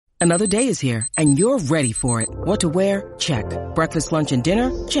Another day is here, and you're ready for it. What to wear? Check. Breakfast, lunch, and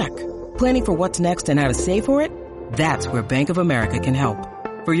dinner? Check. Planning for what's next and how to save for it? That's where Bank of America can help.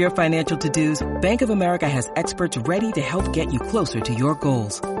 For your financial to-dos, Bank of America has experts ready to help get you closer to your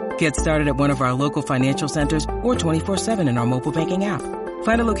goals. Get started at one of our local financial centers or 24/7 in our mobile banking app.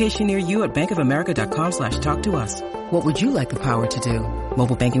 Find a location near you at bankofamerica.com/talktous. What would you like the power to do?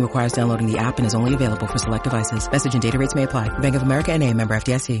 Mobile banking requires downloading the app and is only available for select devices. Message and data rates may apply. Bank of America N.A., member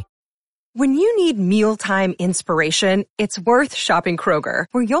FDIC. When you need mealtime inspiration, it's worth shopping Kroger,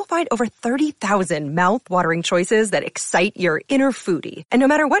 where you'll find over 30,000 mouth-watering choices that excite your inner foodie. And no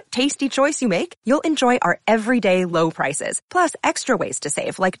matter what tasty choice you make, you'll enjoy our everyday low prices, plus extra ways to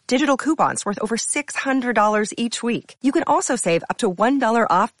save, like digital coupons worth over $600 each week. You can also save up to $1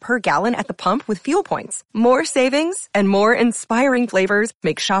 off per gallon at the pump with fuel points. More savings and more inspiring flavors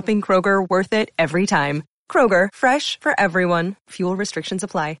make shopping Kroger worth it every time. Kroger, fresh for everyone. Fuel restrictions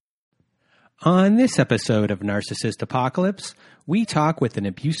apply. On this episode of Narcissist Apocalypse, we talk with an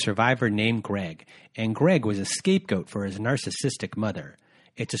abuse survivor named Greg, and Greg was a scapegoat for his narcissistic mother.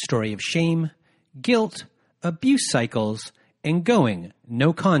 It's a story of shame, guilt, abuse cycles, and going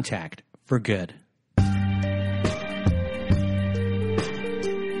no contact for good.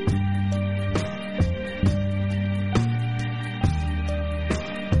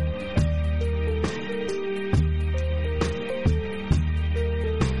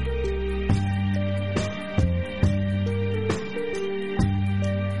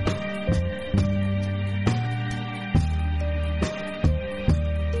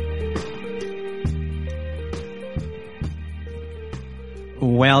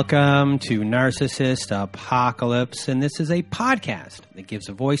 Welcome to Narcissist Apocalypse, and this is a podcast that gives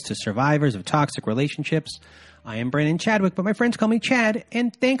a voice to survivors of toxic relationships. I am Brandon Chadwick, but my friends call me Chad,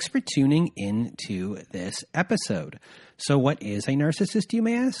 and thanks for tuning in to this episode. So what is a narcissist, you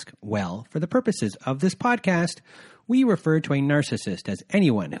may ask? Well, for the purposes of this podcast, we refer to a narcissist as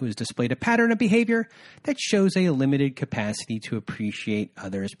anyone who has displayed a pattern of behavior that shows a limited capacity to appreciate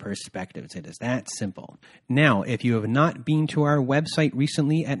others' perspectives. It is that simple. Now, if you have not been to our website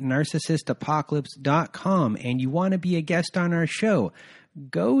recently at narcissistapocalypse.com and you want to be a guest on our show,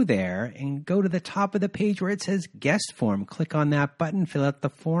 go there and go to the top of the page where it says guest form. Click on that button, fill out the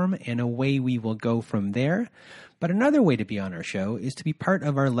form, and away we will go from there. But another way to be on our show is to be part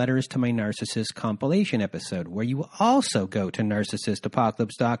of our Letters to My Narcissist compilation episode, where you will also go to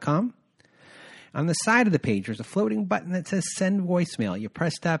narcissistapocalypse.com. On the side of the page, there's a floating button that says send voicemail. You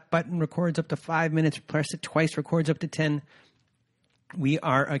press that button, records up to 5 minutes. Press it twice, records up to 10. We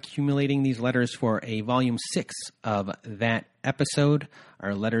are accumulating these letters for a volume 6 of that episode,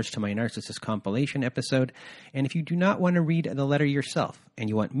 our Letters to My Narcissist compilation episode. And if you do not want to read the letter yourself and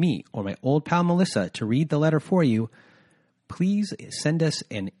you want me or my old pal Melissa to read the letter for you, please send us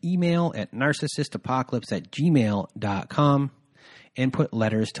an email at narcissistapocalypse@gmail.com and put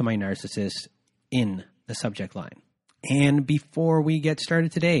Letters to My Narcissist in the subject line. And before we get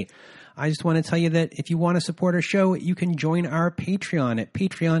started today, I just want to tell you that if you want to support our show, you can join our Patreon at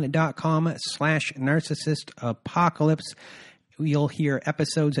patreon.com/narcissistapocalypse. You'll hear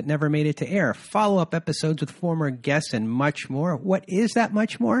episodes that never made it to air, follow-up episodes with former guests, and much more. What is that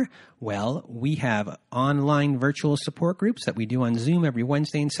much more? Well, we have online virtual support groups that we do on Zoom every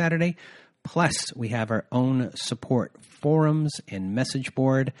Wednesday and Saturday. Plus, we have our own support forums and message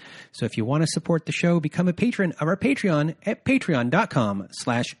board. So if you want to support the show, become a patron of our Patreon at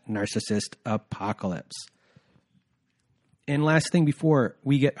patreon.com/narcissistapocalypse. And last thing before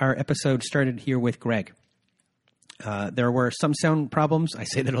we get our episode started here with Greg. There were some sound problems. I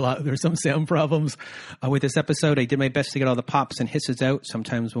say that a lot. There were some sound problems with this episode. I did my best to get all the pops and hisses out.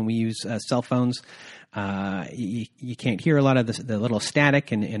 Sometimes when we use cell phones, you can't hear a lot of the little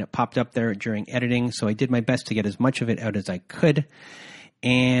static, and it popped up there during editing. So I did my best to get as much of it out as I could.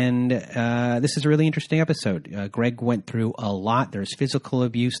 And this is a really interesting episode. Greg went through a lot. There's physical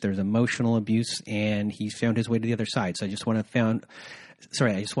abuse, there's emotional abuse, and he's found his way to the other side. So I just want to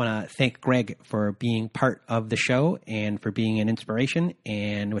thank Greg for being part of the show and for being an inspiration.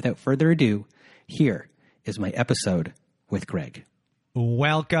 And without further ado, here is my episode with Greg.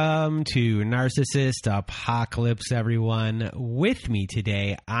 Welcome to Narcissist Apocalypse, everyone. With me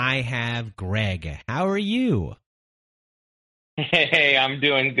today, I have Greg. How are you? Hey, I'm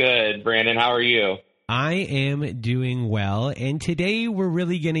doing good, Brandon. How are you? I am doing well. And today we're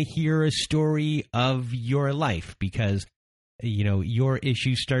really going to hear a story of your life because your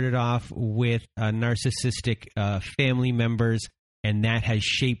issue started off with narcissistic family members, and that has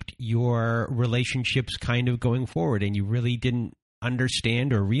shaped your relationships kind of going forward. And you really didn't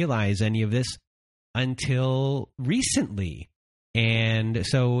understand or realize any of this until recently. And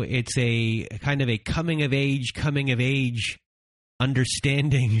so it's a kind of a coming of age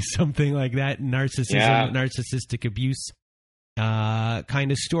understanding, something like that, narcissism, narcissistic abuse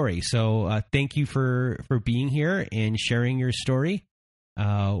kind of story. So thank you for being here and sharing your story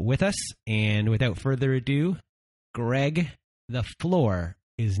with us. And without further ado, Greg, the floor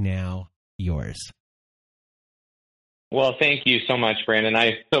is now yours. Well, thank you so much, Brandon.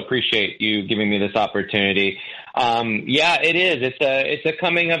 I so appreciate you giving me this opportunity. Yeah, it is. It's a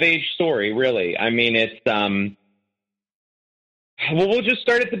coming of age story, really. I mean, it's well, we'll just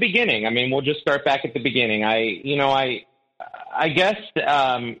start at the beginning. I mean, we'll just start back at the beginning. I guess,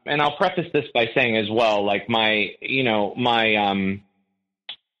 and I'll preface this by saying as well, like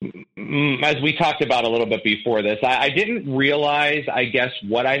as we talked about a little bit before this, I didn't realize, I guess,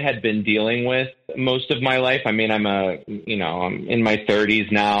 what I had been dealing with most of my life. I mean, I'm in my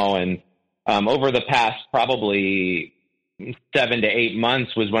 30s now, and over the past probably 7 to 8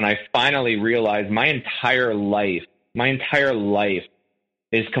 months was when I finally realized my entire life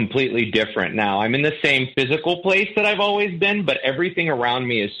is completely different now. I'm in the same physical place that I've always been, but everything around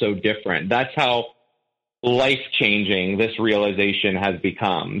me is so different. That's how life-changing this realization has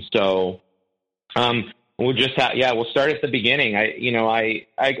become. So we'll start at the beginning.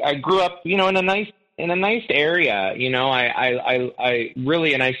 I grew up, in a nice area. I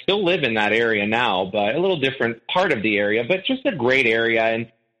really, and I still live in that area now, but a little different part of the area, but just a great area. And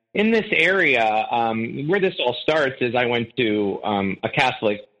in this area, where this all starts is I went to a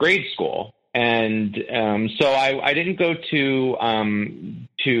Catholic grade school. And so I didn't go to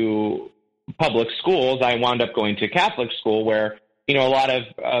public schools. I wound up going to Catholic school where, a lot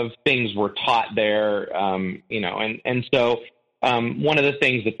of things were taught there, and so one of the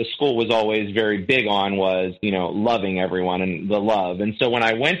things that the school was always very big on was, loving everyone and the love. And so when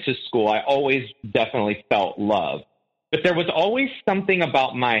I went to school, I always definitely felt love. But there was always something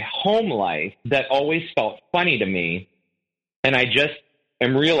about my home life that always felt funny to me. And I just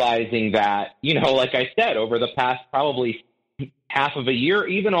am realizing that, like I said, over the past probably half of a year,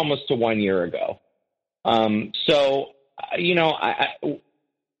 even almost to 1 year ago. To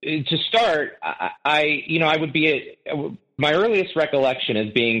start, I would be my earliest recollection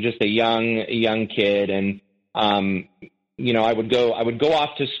is being just a young kid, and I would go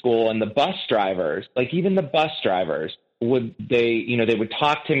off to school, and the bus drivers, they would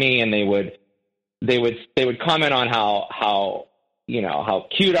talk to me, and they would comment on how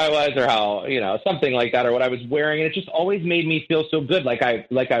cute I was, or how, something like that, or what I was wearing. And it just always made me feel so good. Like I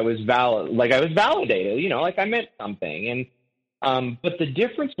was validated, like I meant something. And, but the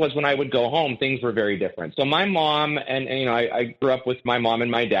difference was when I would go home, things were very different. So my mom and I grew up with my mom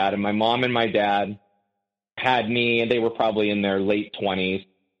and my dad, and my mom and my dad had me, and they were probably in their late 20s.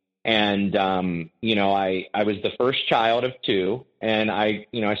 And, I was the first child of two, and I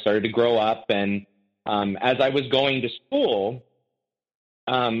started to grow up. And, as I was going to school,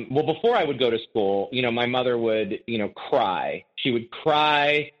 before I would go to school, my mother would, cry. She would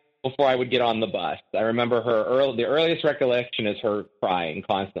cry before I would get on the bus. I remember the earliest recollection is her crying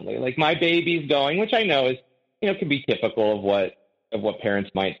constantly, like, my baby's going, which I know is, can be typical of what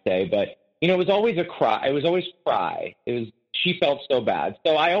parents might say, but, it was always a cry. It was always cry. She felt so bad.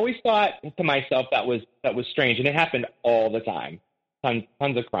 So I always thought to myself that was strange. And it happened all the time, tons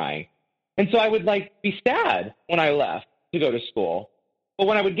of crying. And so I would be sad when I left to go to school. But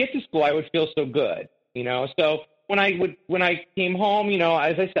when I would get to school, I would feel so good, So when I came home,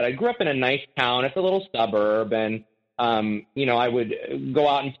 as I said, I grew up in a nice town. It's a little suburb, and I would go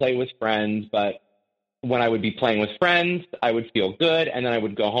out and play with friends. But when I would be playing with friends, I would feel good, and then I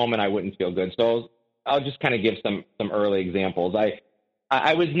would go home and I wouldn't feel good. So I'll just kind of give some early examples.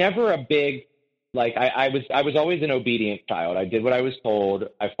 I was never a big I was always an obedient child. I did what I was told.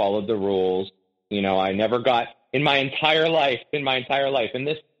 I followed the rules. I never got. In my entire life, and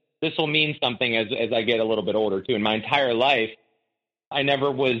this will mean something as I get a little bit older too. In my entire life, I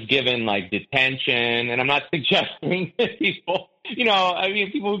never was given detention, and I'm not suggesting that people,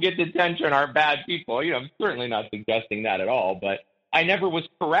 people who get detention are bad people. I'm certainly not suggesting that at all, but I never was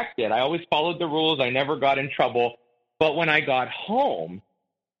corrected. I always followed the rules. I never got in trouble. But when I got home,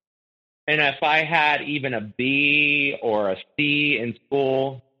 and if I had even a B or a C in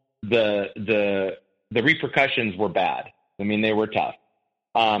school, the repercussions were bad. I mean, they were tough.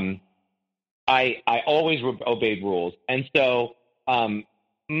 I always obeyed rules. And so,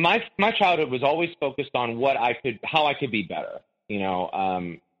 my childhood was always focused on how I could be better.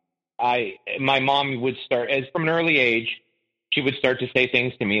 My mom would start, as from an early age, she would start to say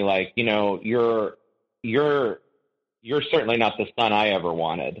things to me like, you're certainly not the son I ever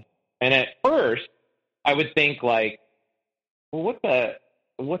wanted. And at first I would think well, what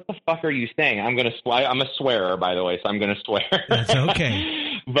the fuck are you saying? I'm a swearer, by the way, so I'm going to swear. That's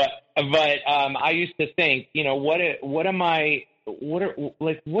okay. But I used to think, what are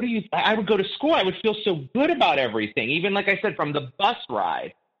you, I would go to school. I would feel so good about everything. Even like I said, from the bus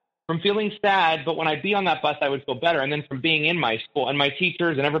ride, from feeling sad, but when I'd be on that bus, I would feel better. And then from being in my school, and my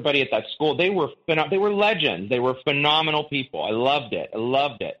teachers and everybody at that school, they were legends. They were phenomenal people. I loved it.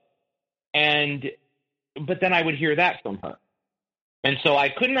 But then I would hear that from her. And so I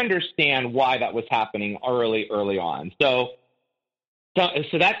couldn't understand why that was happening early on. So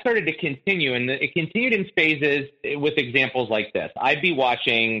that started to continue, and it continued in phases with examples like this. I'd be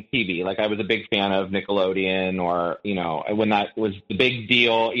watching TV, like I was a big fan of Nickelodeon, or, when that was the big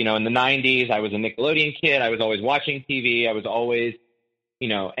deal, in the 90s, I was a Nickelodeon kid. I was always watching TV. I was always,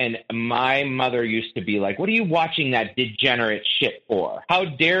 and my mother used to be like, what are you watching that degenerate shit for? How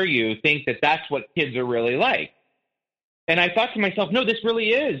dare you think that that's what kids are really like? And I thought to myself, no, this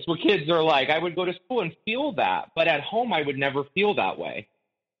really is what kids are like. I would go to school and feel that, but at home I would never feel that way.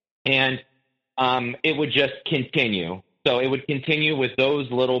 And it would just continue. So it would continue with those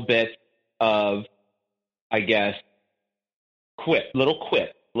little bits of, I guess,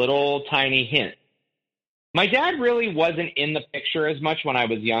 little tiny hints. My dad really wasn't in the picture as much when I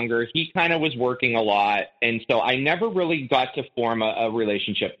was younger. He kind of was working a lot, and so I never really got to form a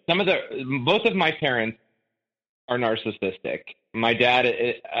relationship. Both of my parents are narcissistic. My dad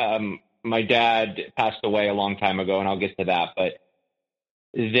passed away a long time ago, and I'll get to that. But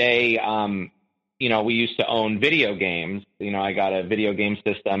they, we used to own video games. I got a video game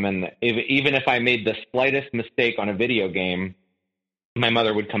system, and even if I made the slightest mistake on a video game, my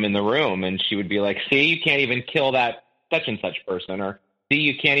mother would come in the room and she would be like, see, you can't even kill that such and such person, or see,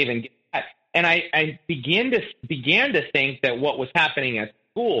 you can't even get that. And I began to think that what was happening at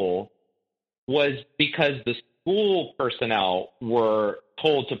school was because the school personnel were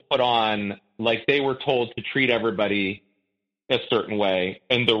told to put on, like they were told to treat everybody a certain way.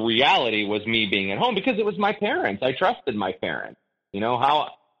 And the reality was me being at home because it was my parents. I trusted my parents.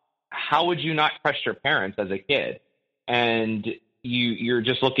 How would you not trust your parents as a kid? And you're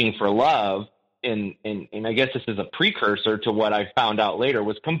just looking for love. And I guess this is a precursor to what I found out later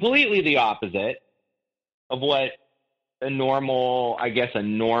was completely the opposite of what a normal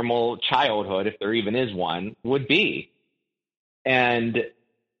childhood, if there even is one, would be. And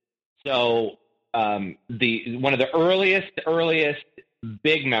so one of the earliest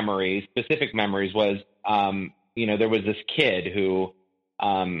big memories, specific memories was, there was this kid who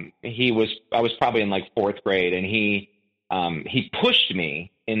I was probably in like fourth grade, and he pushed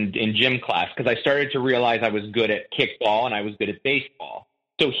me in gym class because I started to realize I was good at kickball and I was good at baseball.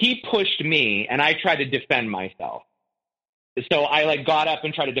 So he pushed me, and I tried to defend myself. So I got up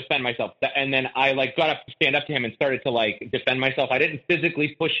and tried to defend myself. And then I got up to stand up to him and started to defend myself. I didn't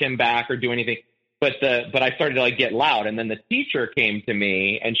physically push him back or do anything, but I started to get loud. And then the teacher came to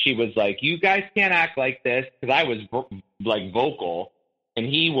me and she was like, you guys can't act like this. Cause I was vocal, and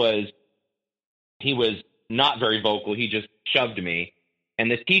he was not very vocal. He just shoved me,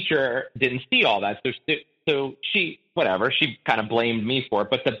 and the teacher didn't see all that. So she kind of blamed me for it.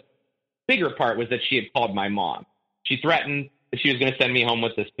 But the bigger part was that she had called my mom. She threatened that she was going to send me home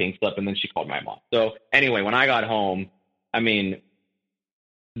with this pink slip, and then she called my mom. So anyway, when I got home, it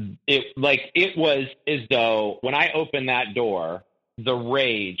was as though when I opened that door, the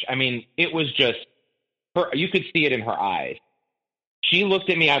rage, it was just her. You could see it in her eyes. She looked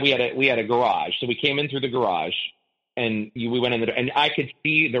at me. We had a garage, so we came in through the garage, and we went in and I could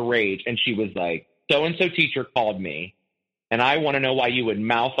see the rage. And she was like, "So-and-so teacher called me, and I want to know why you would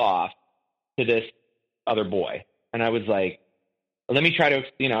mouth off to this other boy." And I was like, let me try to,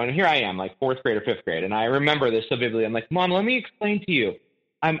 and here I am, like fourth grade or fifth grade. And I remember this so vividly. I'm like, Mom, let me explain to you.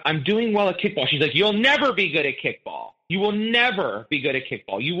 I'm doing well at kickball. She's like, you'll never be good at kickball. You will never be good at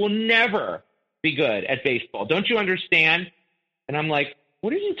kickball. You will never be good at baseball. Don't you understand? And I'm like,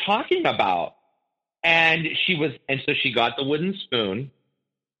 what are you talking about? And so she got the wooden spoon.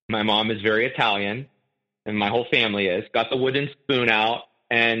 My mom is very Italian, and my whole family is. Got the wooden spoon out.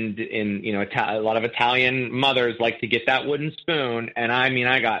 And a lot of Italian mothers like to get that wooden spoon. And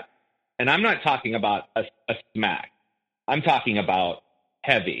and I'm not talking about a smack. I'm talking about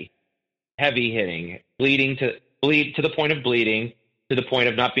heavy hitting, bleed to the point of bleeding, to the point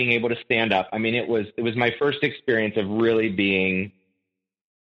of not being able to stand up. It was my first experience of really being,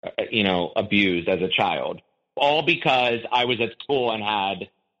 abused as a child, all because I was at school and had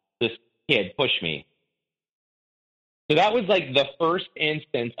this kid push me. So that was the first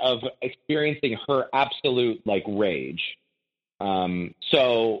instance of experiencing her absolute rage.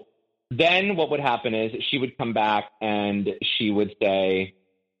 So then what would happen is she would come back and she would say,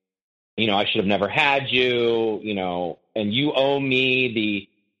 I should have never had you, and you owe me the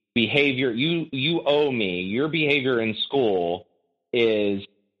behavior. You owe me. Your behavior in school is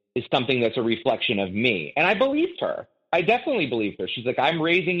something that's a reflection of me. And I believed her. I definitely believed her. She's like, I'm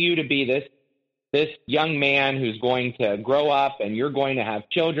raising you to be this young man who's going to grow up, and you're going to have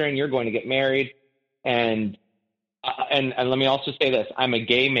children. You're going to get married. And let me also say this. I'm a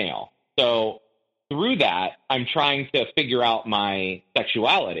gay male. So through that, I'm trying to figure out my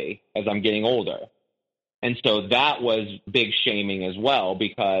sexuality as I'm getting older. And so that was big shaming as well,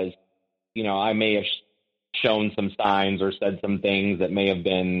 because, I may have shown some signs or said some things that may have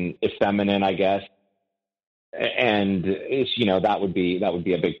been effeminate, I guess. And it's, that would be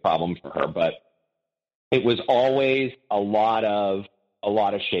a big problem for her. But it was always a lot of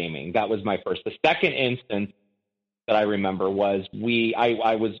shaming. That was my first. The second instance that I remember was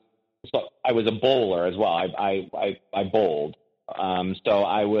I was a bowler as well. I bowled.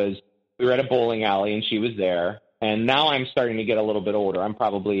 We were at a bowling alley and she was there. And now I'm starting to get a little bit older. I'm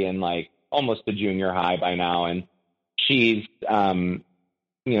probably in almost the junior high by now. And she's behind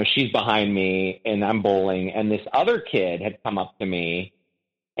me and I'm bowling. And this other kid had come up to me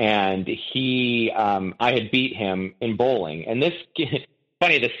and I had beat him in bowling. And this kid,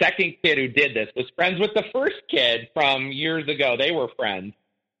 funny, the second kid who did this was friends with the first kid from years ago. They were friends.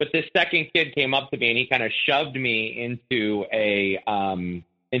 But this second kid came up to me and he kind of shoved me into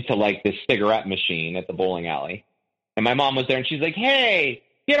this cigarette machine at the bowling alley. And my mom was there and she's like, hey,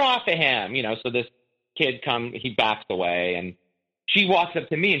 get off of him. So this kid he backs away and she walks up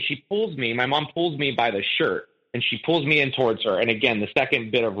to me and she pulls me. My mom pulls me by the shirt and she pulls me in towards her. And again, the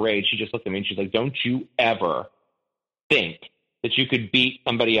second bit of rage, she just looked at me and she's like, don't you ever think that you could beat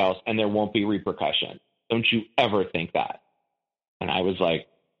somebody else and there won't be repercussion. Don't you ever think that. And I was like,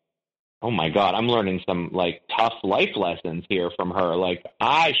 oh my God, I'm learning some tough life lessons here from her.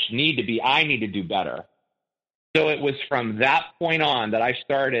 I need to do better. So it was from that point on that I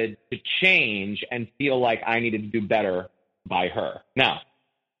started to change and feel like I needed to do better by her. Now,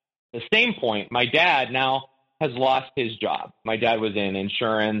 at the same point, my dad now has lost his job. My dad was in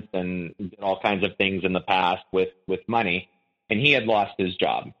insurance and did all kinds of things in the past with money, and he had lost his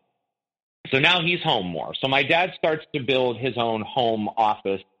job. So now he's home more. So my dad starts to build his own home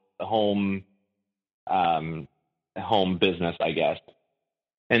office, home business, I guess.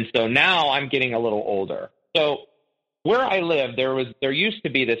 And so now I'm getting a little older. So where I live, there used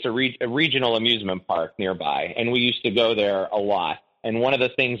to be a regional amusement park nearby, and we used to go there a lot. And one of the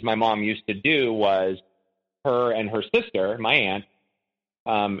things my mom used to do was her and her sister, my aunt,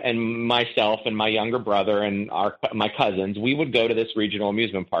 and myself and my younger brother and my cousins, we would go to this regional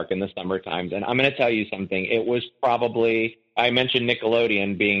amusement park in the summer times. And I'm going to tell you something. It was probably, I mentioned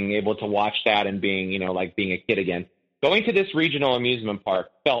Nickelodeon, being able to watch that and being, being a kid again. Going to this regional amusement park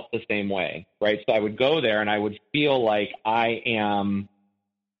felt the same way, right? So I would go there and I would feel like I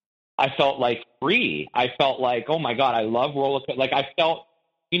felt like free. I felt like, oh my God, I love roller coasters. I felt,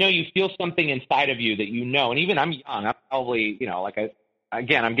 you feel something inside of you that and even I'm young, I'm probably,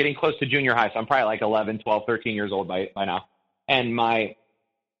 again, I'm getting close to junior high, so I'm probably 11, 12, 13 years old by now. And my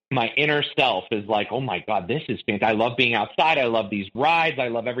inner self is like, oh my God, this is fantastic. I love being outside. I love these rides. I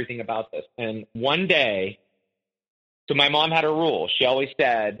love everything about this. And one day, so my mom had a rule. She always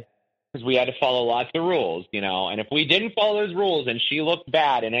said, because we had to follow lots of rules, and if we didn't follow those rules and she looked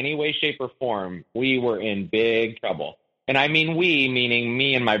bad in any way, shape, or form, we were in big trouble. And I mean we, meaning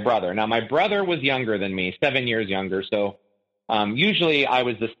me and my brother. Now, my brother was younger than me, 7 years younger, so usually I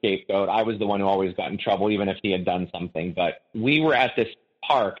was the scapegoat. I was the one who always got in trouble, even if he had done something. But we were at this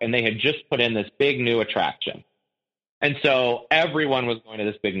park, and they had just put in this big new attraction. And so everyone was going to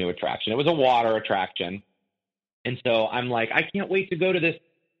this big new attraction. It was a water attraction. And so I'm like, I can't wait to go to this.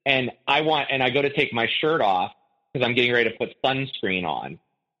 And I go to take my shirt off because I'm getting ready to put sunscreen on.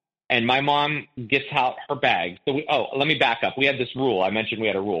 And my mom gets out her bag. So let me back up. We had this rule. I mentioned we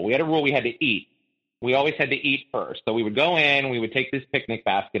had a rule. We had a rule we had to eat. We always had to eat first. So we would go in, we would take this picnic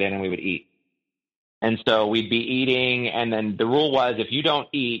basket in, and we would eat. And so we'd be eating, and then the rule was if you don't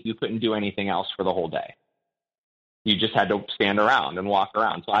eat, you couldn't do anything else for the whole day. You just had to stand around and walk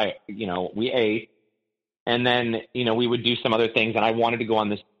around. So we ate, and then, we would do some other things, and I wanted to go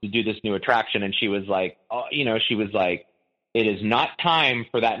to do this new attraction, and she was like, it is not time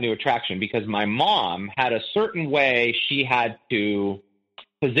for that new attraction, because my mom had a certain way she had to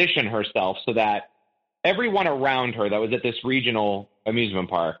position herself so that everyone around her that was at this regional amusement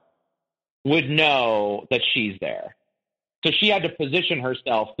park would know that she's there. So she had to position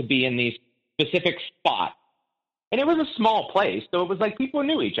herself to be in these specific spots And it was a small place, so it was like people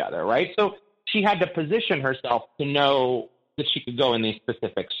knew each other, right? So she had to position herself to know that she could go in these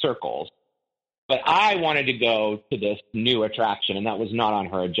specific circles. But I wanted to go to this new attraction, and that was not on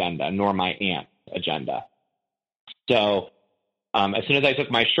her agenda, nor my aunt's agenda. So as soon as I took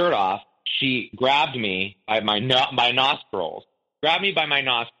my shirt off, she grabbed me by my nostrils,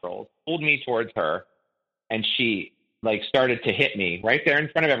 pulled me towards her, and she like started to hit me right there in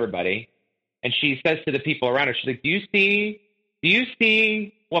front of everybody. And she says to the people around her, she's like, do you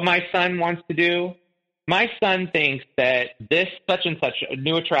see what my son wants to do? My son thinks that this such and such a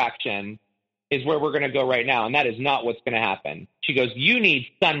new attraction is where we're going to go right now. And that is not what's going to happen. She goes, you need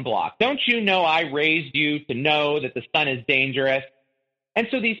sunblock. Don't you know I raised you to know that the sun is dangerous? And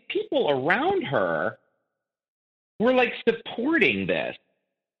so these people around her were like supporting this.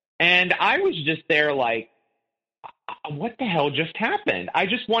 And I was just there like, what the hell just happened? I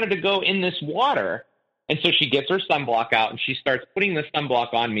just wanted to go in this water. And so she gets her sunblock out and she starts putting the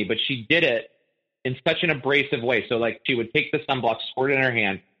sunblock on me, but she did it in such an abrasive way. So like she would take the sunblock, squirt it in her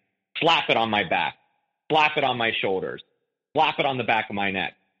hand, slap it on my back, slap it on my shoulders, slap it on the back of my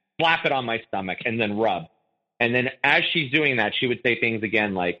neck, slap it on my stomach, and then rub. And then as she's doing that, she would say things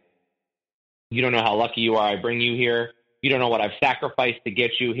again like, you don't know how lucky you are I bring you here. You don't know what I've sacrificed to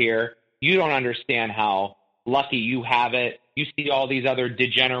get you here. You don't understand how lucky you have it. You see all these other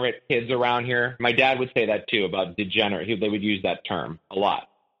degenerate kids around here. My dad would say that too, about degenerate. They would use that term a lot.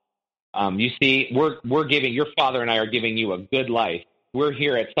 You see, we're giving, your father and I are giving you a good life. We're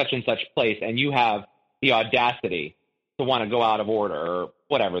here at such and such place, and you have the audacity to want to go out of order, or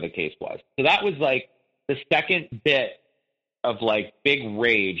whatever the case was. So that was like the second bit of like big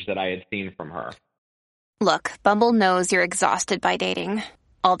rage that I had seen from her. Look, Bumble knows you're exhausted by dating.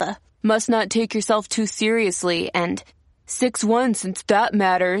 All the must not take yourself too seriously and 6'1" since that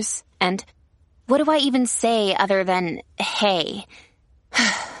matters. And what do I even say other than, hey?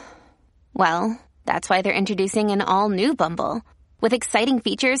 Well, that's why they're introducing an all-new Bumble, with exciting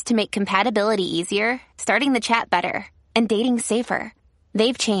features to make compatibility easier, starting the chat better, and dating safer.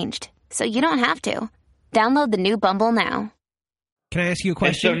 They've changed, so you don't have to. Download the new Bumble now. Can I ask you a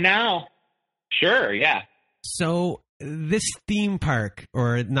question? And so now, sure, yeah. So this theme park,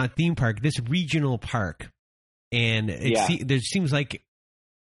 or not theme park, this regional park, and there seems like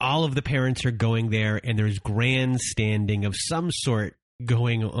all of the parents are going there, and there's grandstanding of some sort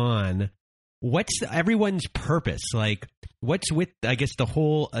going on. What's everyone's purpose? Like, what's with, I guess, the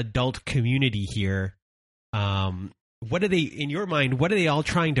whole adult community here? What are they, in your mind, what are they all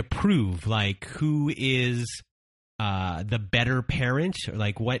trying to prove? Like, who is the better parent? Or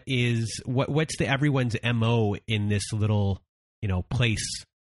like, what's the everyone's MO in this little, place?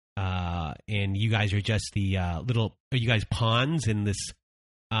 And you guys are just the are you guys pawns in this?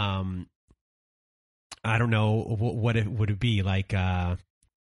 I don't know, what it would it be like?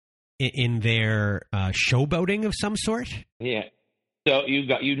 In their showboating of some sort? Yeah. So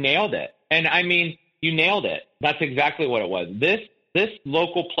you nailed it. And I mean, you nailed it. That's exactly what it was. This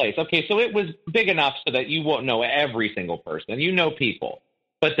local place. Okay, so it was big enough so that you won't know every single person. You know people.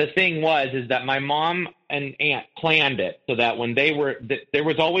 But the thing is that my mom and aunt planned it so that when there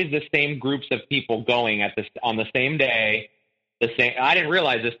was always the same groups of people going on the same day. I didn't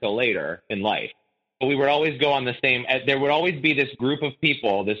realize this till later in life. But we would always go on the same. There would always be this group of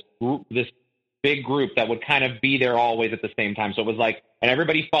people, this big group that would kind of be there always at the same time. So it was like, and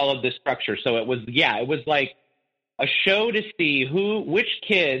everybody followed this structure. So it was like a show to see which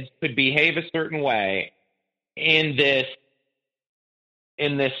kids could behave a certain way in this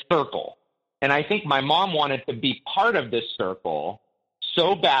circle. And I think my mom wanted to be part of this circle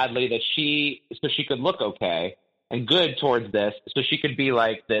so badly that so she could look okay and good towards this, so she could be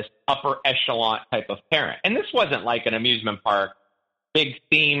like this upper echelon type of parent. And this wasn't like an amusement park, big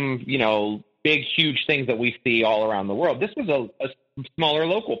theme, big, huge things that we see all around the world. This was a smaller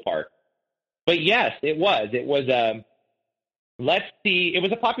local park. But yes, it was. It was it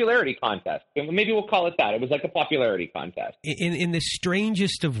was a popularity contest. Maybe we'll call it that. It was like a popularity contest. In the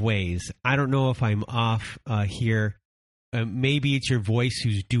strangest of ways, I don't know if I'm off here. Maybe it's your voice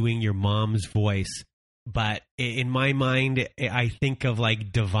who's doing your mom's voice. But in my mind, I think of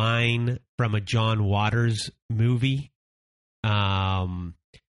like Divine from a John Waters movie.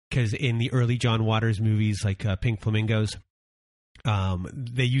 Because in the early John Waters movies, like Pink Flamingos,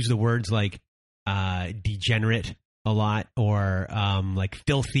 they use the words like degenerate a lot, or like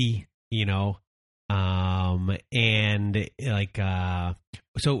filthy, and like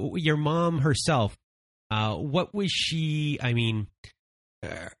so your mom herself, what was she? I mean,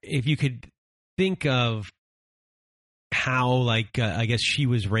 if you could think of how, like, I guess she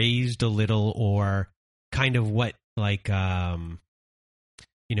was raised a little, or kind of what like,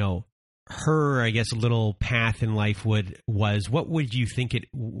 her, I guess, little path in life was, what would you think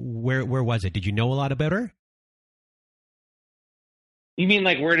where was it? Did you know a lot about her? You mean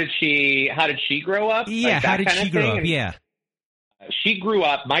like how did she grow up? Yeah, like how did she grow up? Yeah. She grew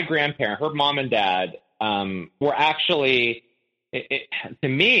up, my grandparent, her mom and dad, were actually, to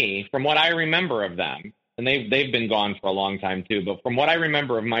me, from what I remember of them, and they've been gone for a long time too, but from what I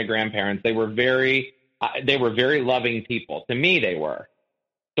remember of my grandparents, they were very loving people. To me, they were.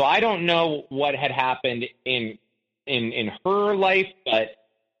 So I don't know what had happened in her life, but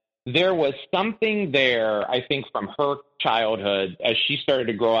there was something there, I think, from her childhood as she started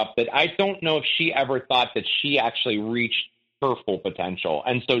to grow up that I don't know if she ever thought that she actually reached her full potential.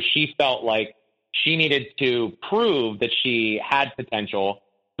 And so she felt like she needed to prove that she had potential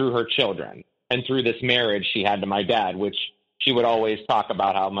through her children and through this marriage she had to my dad, which she would always talk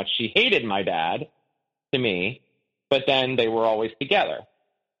about how much she hated my dad to me, but then they were always together.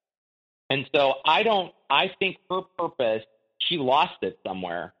 And so I think her purpose, she lost it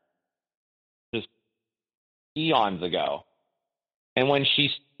somewhere just eons ago. And when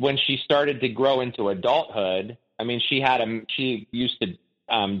she started to grow into adulthood, I mean, she used to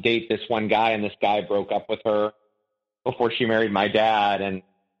date this one guy, and this guy broke up with her before she married my dad. And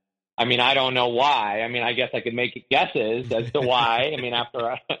I mean, I don't know why. I mean, I guess I could make guesses as to why. I mean,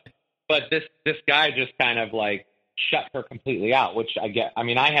 but this guy just kind of like shut her completely out, which I get. I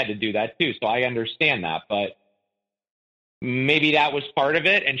mean, I had to do that too, so I understand that. But maybe that was part of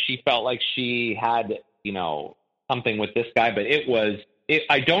it, and she felt like she had, something with this guy. But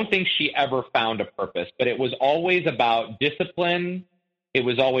I don't think she ever found a purpose. But it was always about discipline. It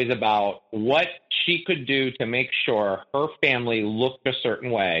was always about what she could do to make sure her family looked a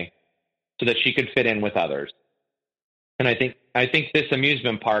certain way so that she could fit in with others. And I think this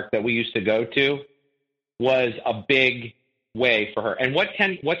amusement park that we used to go to was a big way for her. And what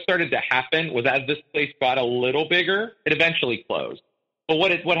started to happen was, as this place got a little bigger, it eventually closed. But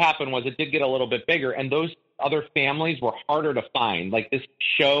what happened was it did get a little bit bigger, and those other families were harder to find. Like this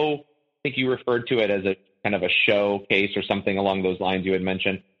show, I think you referred to it as a kind of a showcase or something along those lines you had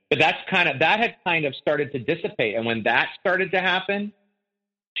mentioned. But that had kind of started to dissipate. And when that started to happen,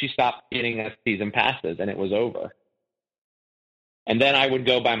 she stopped getting us season passes, and it was over. And then I would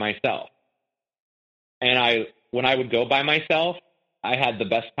go by myself. And when I would go by myself, I had the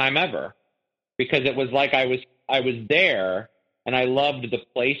best time ever, because it was like I was there and I loved the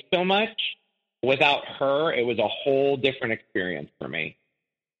place so much. Without her, it was a whole different experience for me.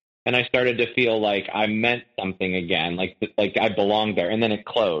 And I started to feel like I meant something again, like I belonged there. And then it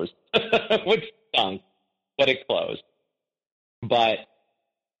closed, which stunk, but it closed. But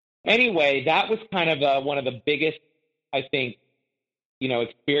anyway, that was kind of one of the biggest, I think,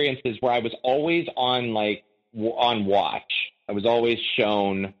 experiences where I was always on watch. I was always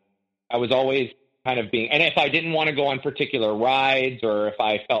shown. I was always kind of being, and if I didn't want to go on particular rides, or if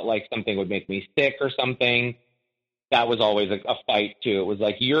I felt like something would make me sick or something, that was always a fight too. It was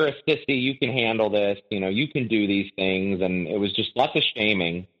like, you're a sissy, you can handle this, you can do these things. And it was just lots of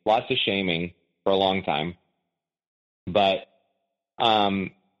shaming for a long time. But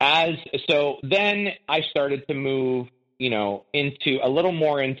so then I started to move, into a little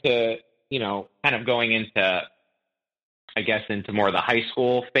more into, kind of going into, I guess, into more of the high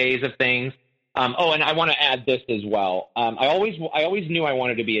school phase of things. And I want to add this as well. I always knew I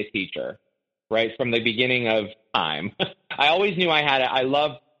wanted to be a teacher, right? From the beginning of time. I always knew I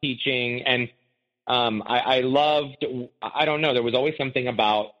loved teaching, and I loved, I don't know, there was always something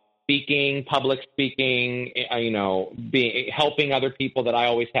about speaking, public speaking, helping other people, that I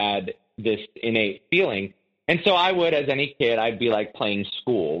always had this innate feeling. And so I would, as any kid, I'd be like playing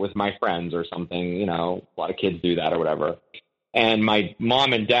school with my friends or something, a lot of kids do that or whatever. And my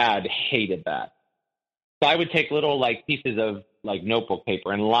mom and dad hated that. So I would take little like pieces of like notebook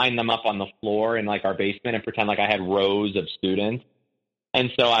paper and line them up on the floor in like our basement and pretend like I had rows of students.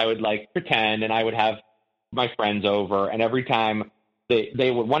 And so I would like pretend, and I would have my friends over, and every time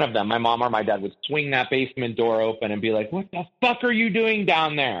they would, one of them, my mom or my dad, would swing that basement door open and be like, "What the fuck are you doing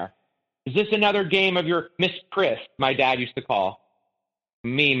down there? Is this another game of your Miss Chris?" My dad used to call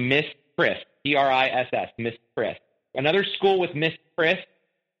me Miss Chris, Criss, Miss Chris. Another school with Miss Chris.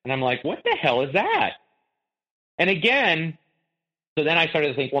 And I'm like, what the hell is that? And again, so then I started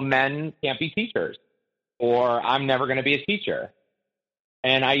to think, well, men can't be teachers, or I'm never going to be a teacher.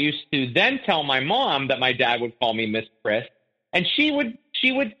 And I used to then tell my mom that my dad would call me Miss Chris, and she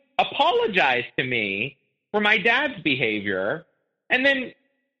would apologize to me for my dad's behavior, and then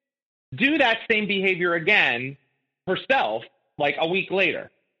do that same behavior again herself, like a week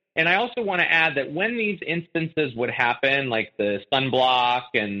later. And I also want to add that when these instances would happen, like the sunblock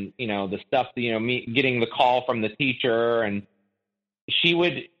and, the stuff, me getting the call from the teacher, and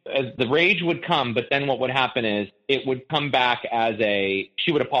the rage would come, but then what would happen is it would come back as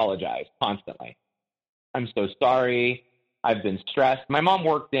she would apologize constantly. I'm so sorry. I've been stressed. My mom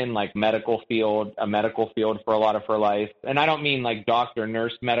worked in a medical field for a lot of her life. And I don't mean doctor,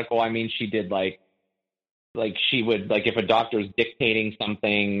 nurse, medical. I mean, she did she would if a doctor's dictating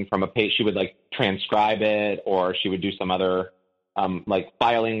something from a patient, she would transcribe it, or she would do some other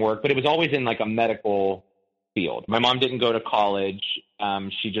filing work, but it was always in a medical field. My mom didn't go to college.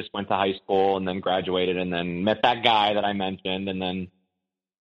 She just went to high school and then graduated and then met that guy that I mentioned. And then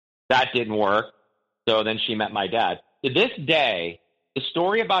that didn't work. So then she met my dad. To this day, the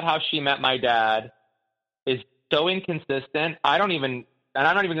story about how she met my dad is so inconsistent. I'm not even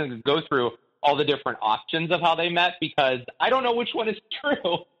going to go through all the different options of how they met because I don't know which one is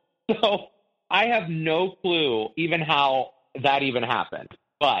true. So I have no clue even how that even happened.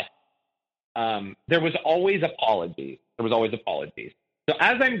 But there was always apologies. So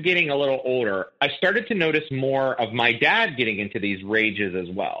as I'm getting a little older, I started to notice more of my dad getting into these rages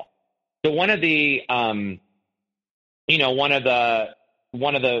as well. So one of the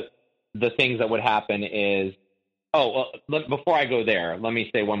things that would happen is, before I go there, let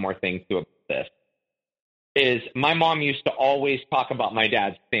me say one more thing to this. Is my mom used to always talk about my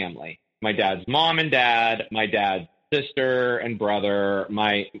dad's family, my dad's mom and dad, my dad's sister and brother,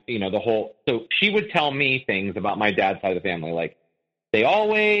 so she would tell me things about my dad's side of the family. Like they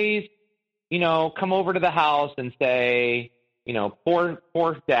always, come over to the house and say, poor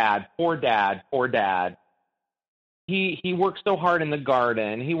dad. He worked so hard in the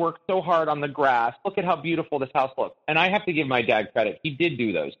garden. He worked so hard on the grass. Look at how beautiful this house looks. And I have to give my dad credit. He did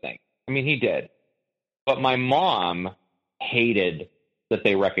do those things. I mean, he did. But my mom hated that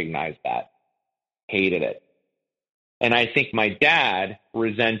they recognized that. Hated it. And I think my dad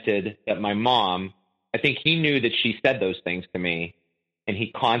resented that my mom, I think he knew that she said those things to me. And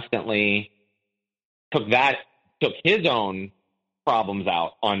he constantly took his own problems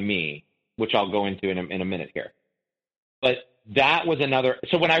out on me, which I'll go into in a minute here. But that was another.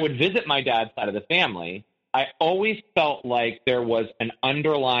 So when I would visit my dad's side of the family, I always felt like there was an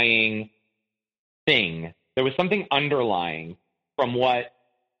underlying thing. There was something underlying from what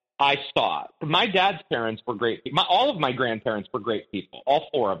I saw. My dad's parents were great. All of my grandparents were great people. All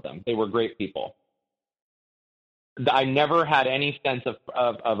four of them. They were great people. I never had any sense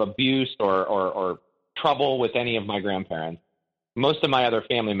of abuse or trouble with any of my grandparents. Most of my other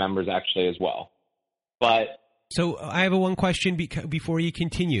family members actually as well. But so I have one question before you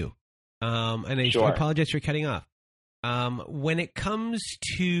continue, and I apologize for cutting off. When it comes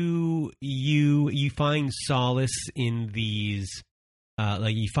to you find solace in these,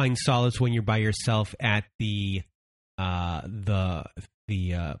 you find solace when you're by yourself at the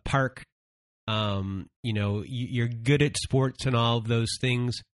park. You're good at sports and all of those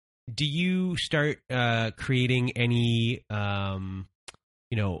things. Do you start creating any,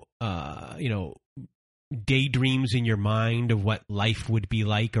 daydreams in your mind of what life would be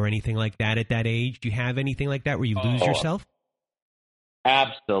like or anything like that at that age? Do you have anything like that where you lose yourself?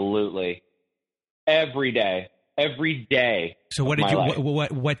 Absolutely. Every day. So what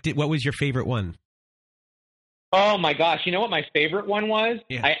was your favorite one? Oh my gosh. You know what my favorite one was?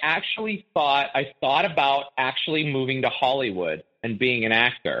 Yeah. I thought about actually moving to Hollywood and being an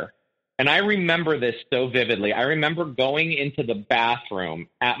actor. And I remember this so vividly. I remember going into the bathroom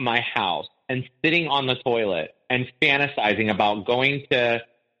at my house and sitting on the toilet and fantasizing about going to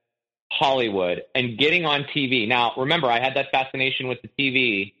Hollywood and getting on TV. Now, remember, I had that fascination with the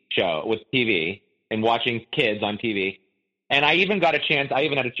TV show, with TV and watching kids on TV. And I even had a chance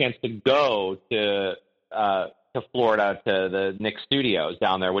to go to Florida to the Nick Studios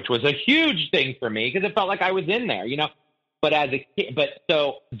down there, which was a huge thing for me because it felt like I was in there, But as a kid,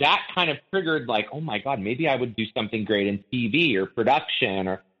 so that kind of triggered oh my God, maybe I would do something great in TV or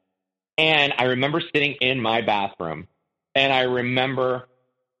production and I remember sitting in my bathroom and I remember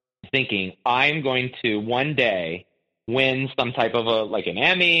thinking, I'm going to one day win some type of an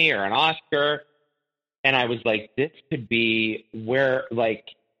Emmy or an Oscar. And I was like, this could be where I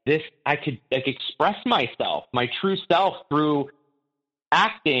could express myself, my true self through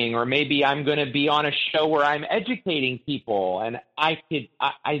acting, or maybe I'm going to be on a show where I'm educating people and I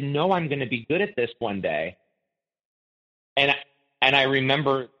know I'm going to be good at this one day. And I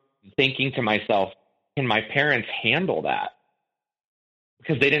remember thinking to myself, can my parents handle that?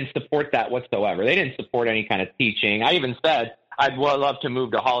 Because they didn't support that whatsoever. They didn't support any kind of teaching. I even said, I'd love to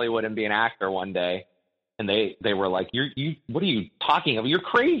move to Hollywood and be an actor one day. And they were like, what are you talking about? You're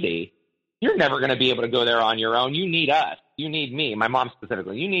crazy. You're never going to be able to go there on your own. You need us. You need me. My mom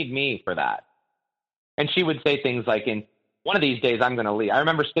specifically. You need me for that. And she would say things like, in one of these days, I'm going to leave. I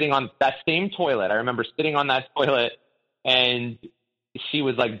remember sitting on that same toilet. I remember sitting on that toilet, and she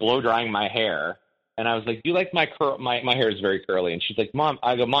was like blow drying my hair. And I was like, do you like my hair is very curly. And she's like, Mom,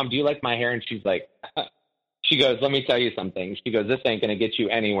 I go, Mom, do you like my hair? And she's like, she goes, let me tell you something. She goes, this ain't going to get you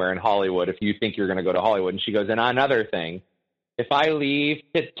anywhere in Hollywood if you think you're going to go to Hollywood. And she goes, and another thing, if I leave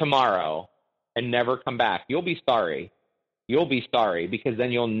tomorrow and never come back, you'll be sorry. You'll be sorry, because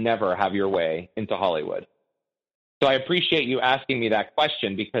then you'll never have your way into Hollywood. So I appreciate you asking me that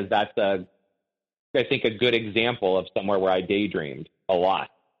question, because that's I think, a good example of somewhere where I daydreamed a lot.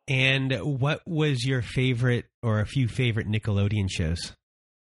 And what was your favorite, or a few favorite Nickelodeon shows?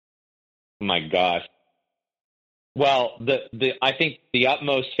 My gosh. Well, I think the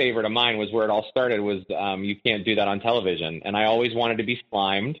utmost favorite of mine was where it all started was You Can't Do That on Television. And I always wanted to be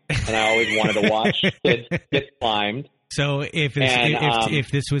slimed, and I always wanted to watch kids get slimed. So if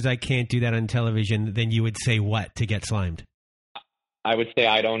this was I Can't Do That on Television, then you would say what to get slimed? I would say,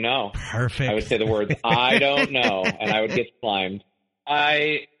 I don't know. Perfect. I would say the words, I don't know, and I would get slimed.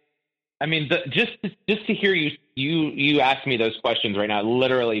 I mean, just to hear you ask me those questions right now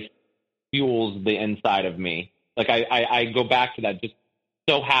literally fuels the inside of me. Like I go back to that, just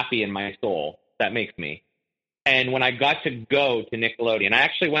so happy in my soul. That makes me. And when I got to go to Nickelodeon, I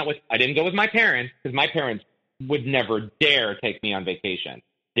didn't go with my parents, because my parents would never dare take me on vacation.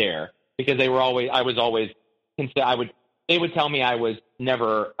 Because they would tell me I was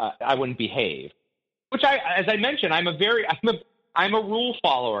never, I wouldn't behave, which as I mentioned, I'm a rule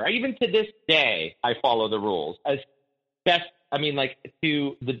follower. Even to this day, I follow the rules as best. I mean, like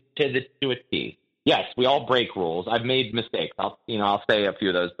to a T. Yes, we all break rules. I've made mistakes. I'll say a few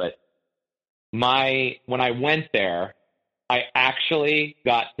of those, but when I went there, I actually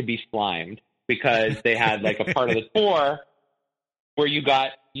got to be slimed, because they had like a part of the tour where you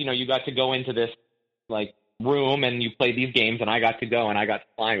got to go into this like room and you play these games, and I got to go and I got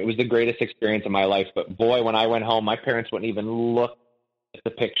slimed. It was the greatest experience of my life. But boy, when I went home, my parents wouldn't even look at the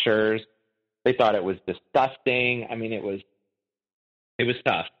pictures. They thought it was disgusting. I mean, it was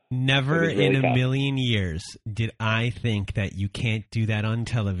tough. Never really in a tough. million years did I think that You Can't Do That on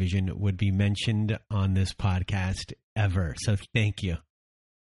Television would be mentioned on this podcast ever. So thank you.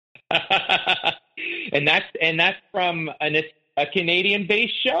 and that's from a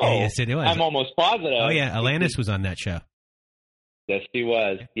Canadian-based show. Yeah, yes, it was. I'm almost positive. Oh yeah, Alanis was on that show. Yes, she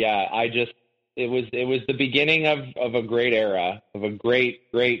was. Yeah, it was the beginning of a great era, of a great,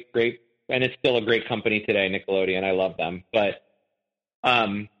 and it's still a great company today, Nickelodeon. I love them, but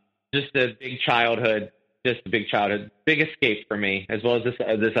just a big childhood, big escape for me, as well as this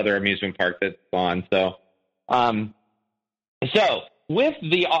other amusement park that's gone. So with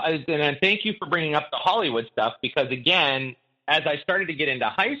and thank you for bringing up the Hollywood stuff, because again, as I started to get into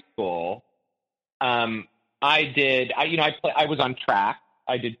high school, I was on track.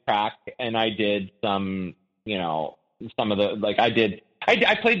 I did track, and I did some of the,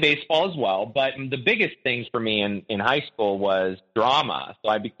 I played baseball as well, but the biggest things for me in high school was drama. So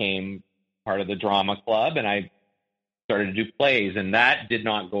I became part of the drama club, and I started to do plays, and that did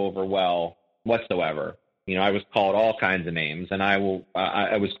not go over well whatsoever. I was called all kinds of names, and I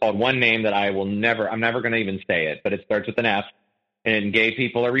was called one name that I'm never going to even say it, but it starts with an F, and gay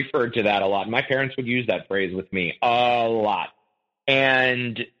people are referred to that a lot. My parents would use that phrase with me a lot.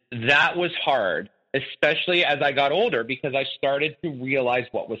 And that was hard, especially as I got older, because I started to realize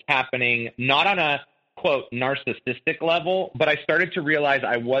what was happening, not on a, quote, narcissistic level, but I started to realize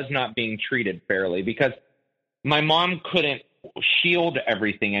I was not being treated fairly, because my mom couldn't shield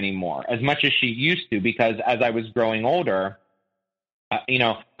everything anymore as much as she used to, because as I was growing older, I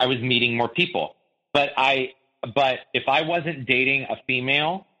was meeting more people. But if I wasn't dating a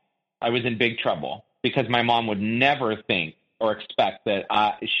female, I was in big trouble, because my mom would never think or expect that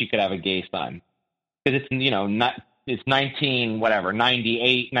she could have a gay son. Because it's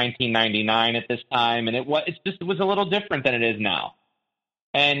 1999 at this time, and it was a little different than it is now,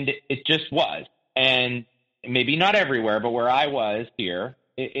 and it just was. And maybe not everywhere, but where I was here,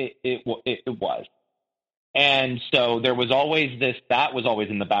 it was. And so there was always that was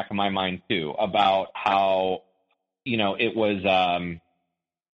always in the back of my mind too, about how it was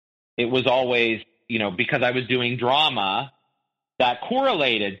always because I was doing drama that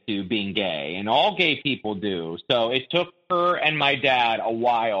correlated to being gay, and all gay people do. So it took her and my dad a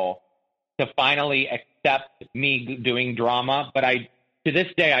while to finally accept me doing drama. But to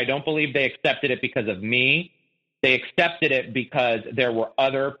this day, I don't believe they accepted it because of me. They accepted it because there were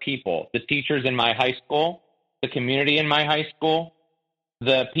other people, the teachers in my high school, the community in my high school,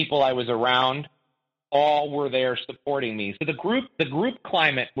 the people I was around, all were there supporting me. So the group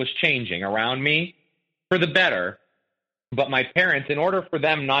climate was changing around me for the better. But my parents, in order for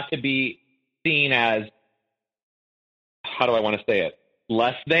them not to be seen as, how do I want to say it,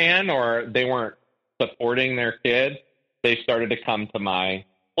 less than, or they weren't supporting their kids, they started to come to my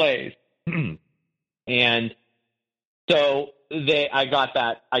plays. And so I got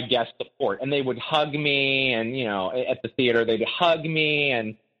that, I guess, support. And they would hug me, and, you know, at the theater, they'd hug me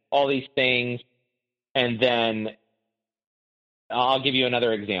and all these things. And then I'll give you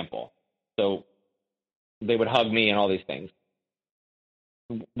another example. So they would hug me and all these things.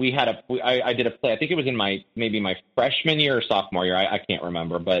 I did a play. I think it was in maybe my freshman year or sophomore year. I can't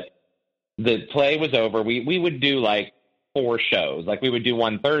remember, but the play was over. We would do like 4 shows. Like we would do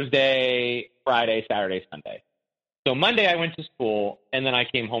one Thursday, Friday, Saturday, Sunday. So Monday I went to school, and then I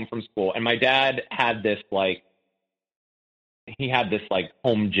came home from school, and my dad had this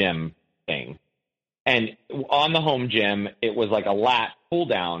home gym thing. And on the home gym, it was like a lat pull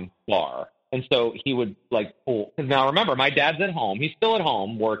down bar. And so he would like pull. Now remember, my dad's at home. He's still at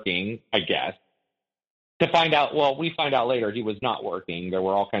home working, I guess. We find out later he was not working. There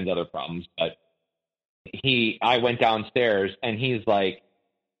were all kinds of other problems. But I went downstairs, and I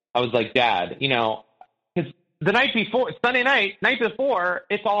was like, Dad, you know, because the night before, Sunday night before,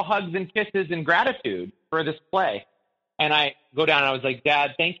 it's all hugs and kisses and gratitude for this play. And I go down, and I was like,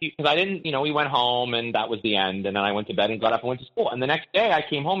 Dad, thank you. Because I didn't, you know, we went home, and that was the end. And then I went to bed and got up and went to school. And the next day I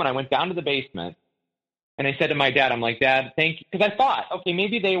came home, and I went down to the basement. And I said to my dad, I'm like, Dad, thank you. Because I thought, okay,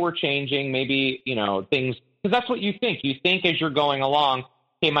 maybe they were changing. Maybe, you know, things. Because that's what you think. You think as you're going along,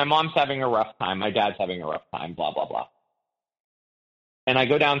 hey, my mom's having a rough time. My dad's having a rough time, blah, blah, blah. And I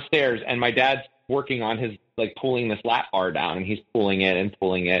go downstairs, and my dad's working on his, like, pulling this lat bar down. And he's pulling it and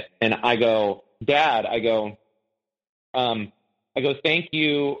pulling it. And I go, Dad, thank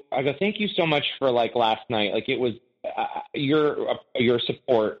you. Thank you so much for like last night. Like it was, your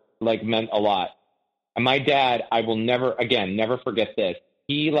support like meant a lot. And my dad, I will never forget this.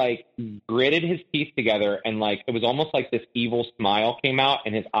 He like gritted his teeth together, and like, it was almost like this evil smile came out,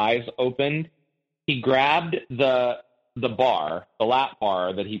 and his eyes opened. He grabbed the bar, the lat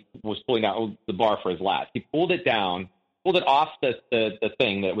bar that he was pulling out, the bar for his lats. He pulled it off the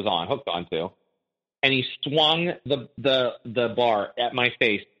thing that it was hooked onto. And he swung the bar at my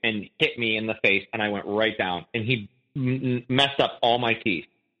face and hit me in the face, and I went right down. And he messed up all my teeth.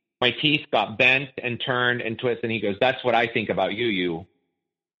 My teeth got bent and turned and twisted, and he goes, "That's what I think about you, you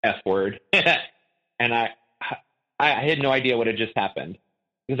F word." And I had no idea what had just happened,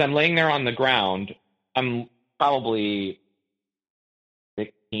 because I'm laying there on the ground. I'm probably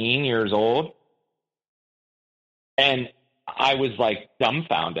 16 years old, and I was like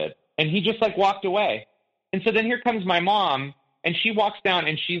dumbfounded. And he just like walked away. And so then here comes my mom, and she walks down,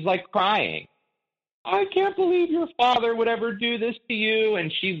 and she's like crying. I can't believe your father would ever do this to you.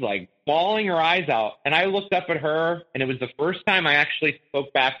 And she's like bawling her eyes out. And I looked up at her, and it was the first time I actually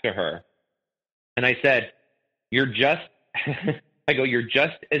spoke back to her. And I said, you're just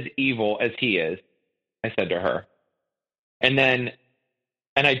as evil as he is, I said to her. And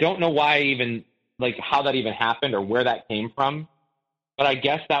I don't know why even, like, how that even happened or where that came from. But I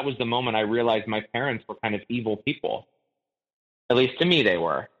guess that was the moment I realized my parents were kind of evil people. At least to me, they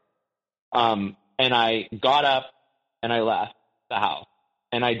were. And I got up and I left the house.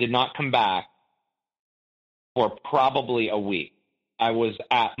 And I did not come back for probably a week. I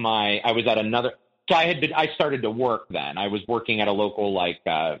started to work then. I was working at a local, like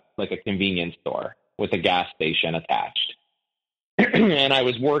a convenience store with a gas station attached. And I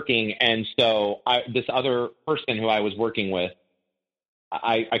was working. And so this other person who I was working with,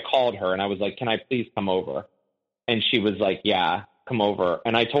 I called her, and I was like, can I please come over? And she was like, yeah, come over.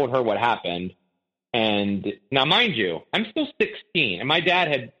 And I told her what happened. And now, mind you, I'm still 16, and my dad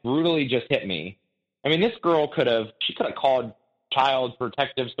had brutally just hit me. I mean, this girl could have called Child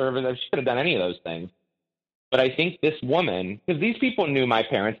Protective Service. She could have done any of those things. But I think this woman, because these people knew my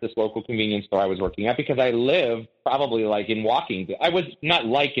parents, this local convenience store I was working at, because I lived probably like in walking. I was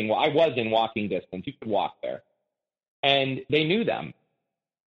in walking distance. You could walk there. And they knew them.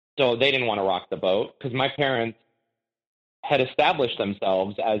 So they didn't want to rock the boat, because my parents had established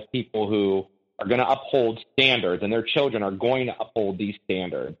themselves as people who are going to uphold standards, and their children are going to uphold these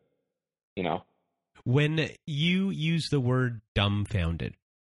standards, you know. When you use the word dumbfounded,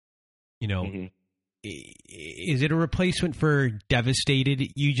 you know, mm-hmm. Is it a replacement for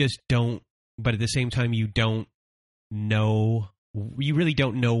devastated? You just don't, but at the same time, you really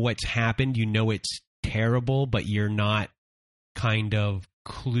don't know what's happened. You know it's terrible, but you're not kind of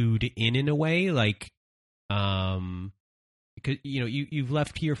clued in a way, like, because you've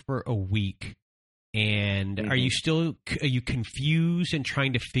left here for a week, and are you confused and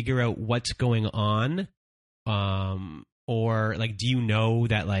trying to figure out what's going on, or like, do you know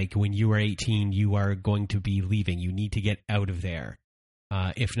that like when you are 18 you are going to be leaving, you need to get out of there,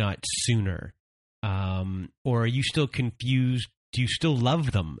 if not sooner, or are you still confused? Do you still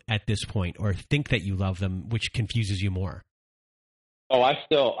love them at this point, or think that you love them, which confuses you more? Oh, I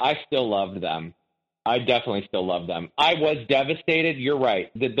still loved them. I definitely still love them. I was devastated. You're right.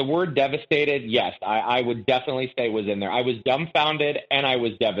 The word devastated, yes, I would definitely say was in there. I was dumbfounded and I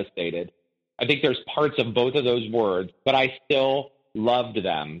was devastated. I think there's parts of both of those words, but I still loved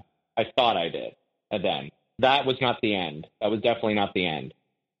them. I thought I did. And then that was not the end. That was definitely not the end.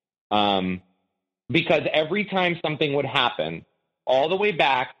 Because every time something would happen, all the way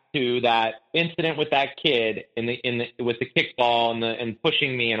back to that incident with that kid with the kickball and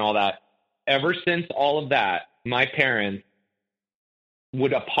pushing me and all that, ever since all of that, my parents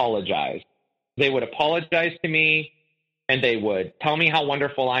would apologize. They would apologize to me, and they would tell me how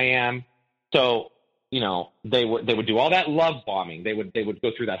wonderful I am. So, they would do all that love bombing. They would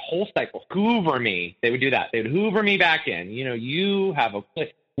go through that whole cycle, hoover me. They would do that. They would hoover me back in. You have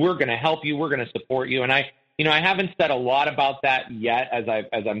we're going to help you. We're going to support you. And I haven't said a lot about that yet as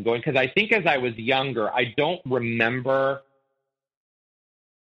I'm going, because I think as I was younger, I don't remember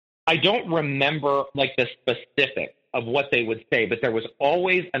like the specifics of what they would say, but there was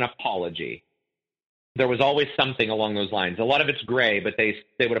always an apology. There was always something along those lines. A lot of it's gray, but they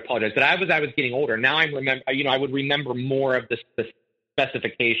would apologize. But as I was getting older, now I would remember more of the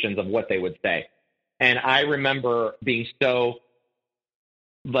specifications of what they would say. And I remember being so,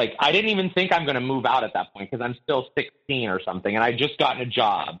 like, I didn't even think I'm going to move out at that point because I'm still 16 or something, and I just gotten a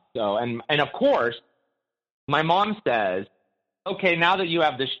job. So, and of course, my mom says, okay, now that you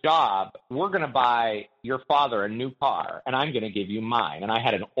have this job, we're going to buy your father a new car, and I'm going to give you mine. And I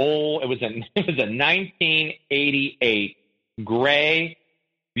had it was a 1988 gray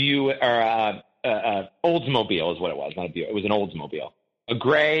Oldsmobile is what it was. Not a Buick. It was an Oldsmobile, a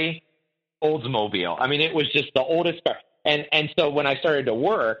gray Oldsmobile. I mean, it was just the oldest car. And so when I started to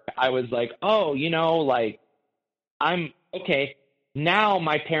work, I was like, oh, I'm okay. Now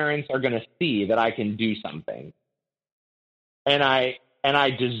my parents are going to see that I can do something. And I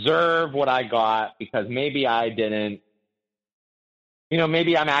deserve what I got because maybe I didn't,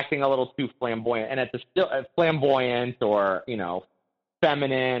 maybe I'm acting a little too flamboyant, and at flamboyant or,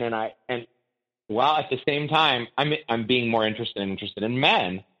 feminine. And at the same time, I'm being more interested in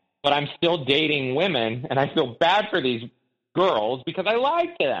men, but I'm still dating women, and I feel bad for these girls because I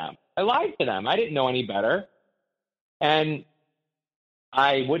lied to them. I didn't know any better. And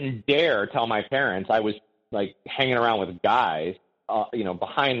I wouldn't dare tell my parents I was like hanging around with guys,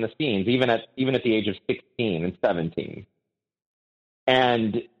 behind the scenes, even at the age of 16 and 17.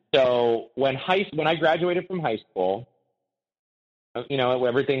 And so when I graduated from high school,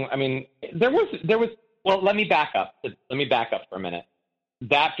 everything, I mean, there was, well, let me back up for a minute.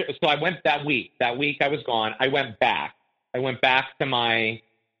 So I went that week I was gone. I went back to my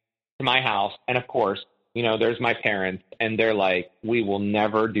house. And of course, there's my parents, and they're like, we will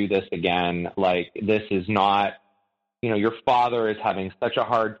never do this again. Like, this is not, your father is having such a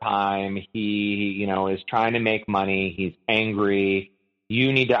hard time. He, is trying to make money. He's angry.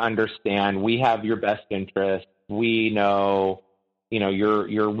 You need to understand, we have your best interest. We know,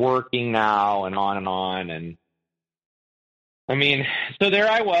 you're working now, and on and on. And I mean, so there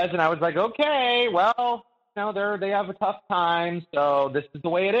I was, and I was like, okay, well, they have a tough time, so this is the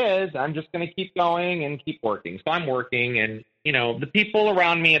way it is. I'm just going to keep going and keep working. So I'm working, and, the people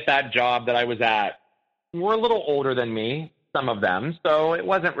around me at that job that I was at were a little older than me, some of them, so it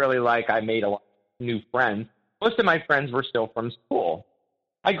wasn't really like I made a lot of new friends. Most of my friends were still from school.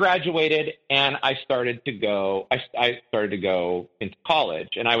 I graduated, and I started to go into college,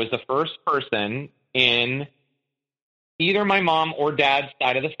 and I was the first person in either my mom or dad's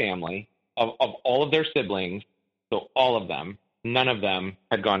side of the family of all of their siblings, so all of them, none of them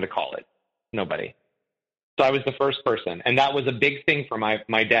had gone to college. Nobody. So I was the first person, and that was a big thing for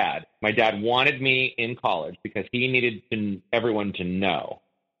my dad. My dad wanted me in college because he needed everyone to know.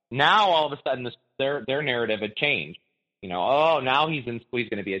 Now, all of a sudden, their narrative had changed. Now he's in school, he's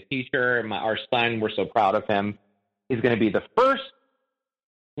going to be a teacher. Our son, we're so proud of him. He's going to be the first,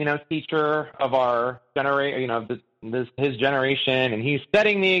 teacher of our generation, his generation, and he's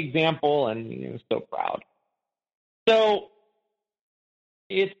setting the example, and so proud. So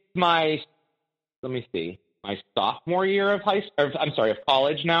it's my sophomore year of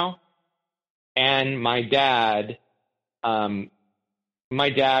college now. and my dad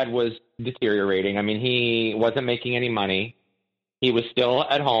was deteriorating. I mean, he wasn't making any money. He was still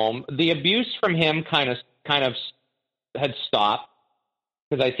at home. The abuse from him kind of had stopped,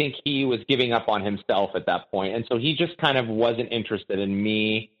 because I think he was giving up on himself at that point. And so he just kind of wasn't interested in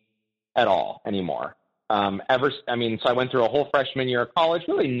me at all anymore. So I went through a whole freshman year of college.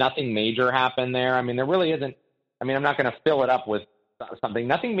 Really nothing major happened there. I mean, there really isn't. I mean, I'm not going to fill it up with something.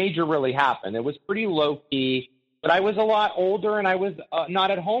 Nothing major really happened. It was pretty low key, but I was a lot older and I was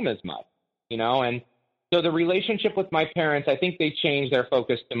not at home as much, and so the relationship with my parents, I think they changed their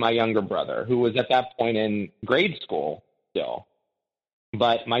focus to my younger brother, who was at that point in grade school still.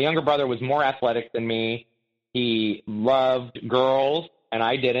 But my younger brother was more athletic than me. He loved girls, and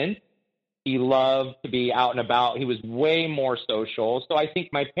I didn't. He loved to be out and about. He was way more social. So I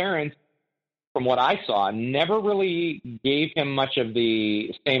think my parents, from what I saw, never really gave him much of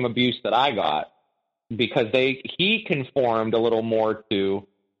the same abuse that I got, because he conformed a little more to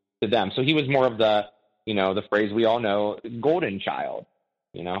them. So he was more of the phrase we all know, golden child,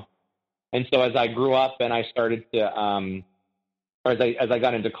 And so as I grew up and I started to, as I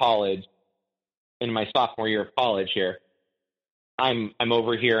got into college, in my sophomore year of college here, I'm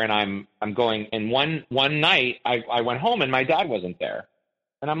over here and I'm going. And one night I went home and my dad wasn't there,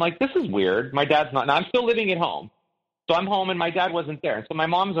 and I'm like, this is weird. My dad's not. Now I'm still living at home, so I'm home and my dad wasn't there. And so my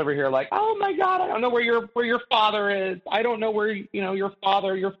mom's over here like, oh my God, I don't know where your father is. I don't know where your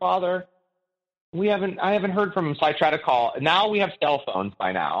father. I haven't heard from him. So I try to call. Now we have cell phones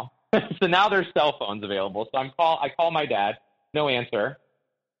by now, so now there's cell phones available. So I call my dad, no answer.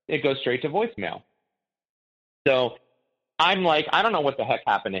 It goes straight to voicemail. So I'm like, I don't know what the heck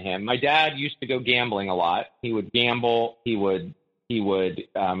happened to him. My dad used to go gambling a lot. He would gamble. He would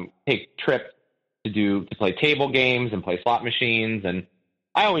take trips to play table games and play slot machines. And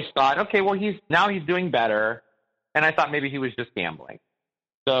I always thought, okay, well, he's doing better. And I thought maybe he was just gambling.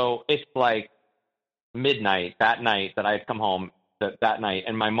 So it's like midnight that night that I had come home that night,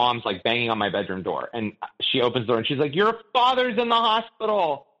 and my mom's like banging on my bedroom door, and she opens the door and she's like, your father's in the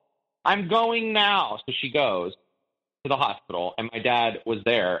hospital. I'm going now. So she goes to the hospital, and my dad was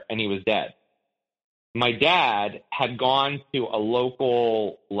there, and he was dead. My dad had gone to a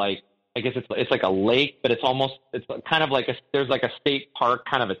local, like, I guess it's like a lake, but it's kind of like there's like a state park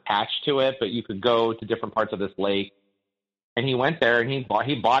kind of attached to it, but you could go to different parts of this lake. And he went there and he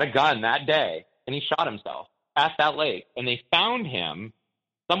bought a gun that day, and he shot himself at that lake. And they found him.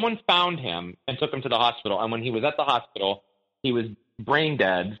 Someone found him and took him to the hospital. And when he was at the hospital, he was brain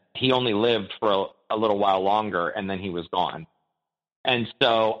dead. He only lived for a little while longer, and then he was gone. And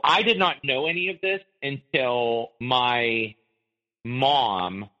so I did not know any of this until my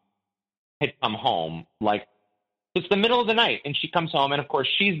mom had come home. Like, it's the middle of the night, and she comes home, and of course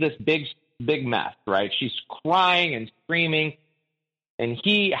she's this big mess, right? She's crying and screaming, and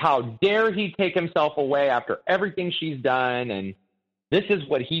how dare he take himself away after everything she's done, and this is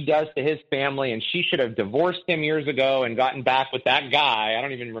what he does to his family, and she should have divorced him years ago and gotten back with that guy. I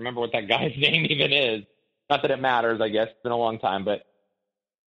don't even remember what that guy's name even is. Not that it matters, I guess. It's been a long time, but,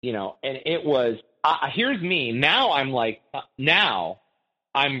 and it was, here's me. Now I'm like,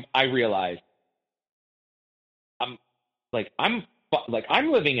 I realize I'm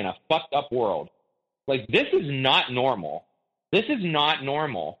living in a fucked up world. Like, this is not normal. This is not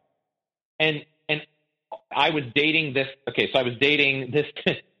normal. And I was dating this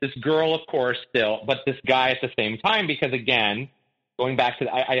girl, of course, still, but this guy at the same time, because again, going back to,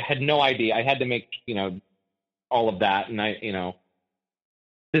 I had no idea. I had to make, all of that. And I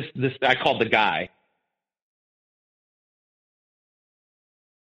called the guy.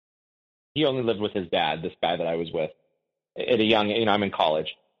 He only lived with his dad, this guy that I was with at a young, I'm in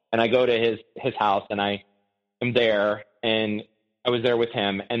college, and I go to his house, and I am there, and I was there with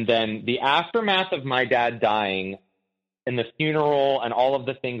him. And then the aftermath of my dad dying and the funeral and all of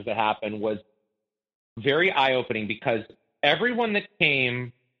the things that happened was very eye-opening, because everyone that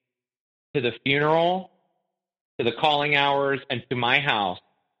came to the funeral, to the calling hours, and to my house,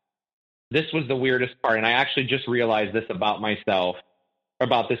 this was the weirdest part. And I actually just realized this about myself,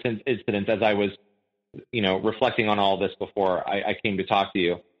 about this incident, as I was, reflecting on all this before I came to talk to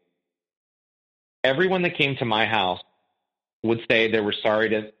you. Everyone that came to my house would say they were sorry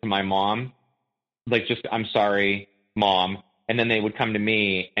to my mom, like, just, I'm sorry, Mom. And then they would come to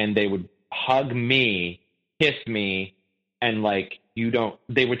me and they would hug me, kiss me, and like,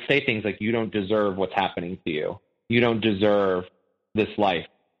 they would say things like, you don't deserve what's happening to you. You don't deserve this life.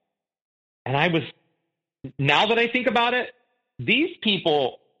 And now that I think about it, these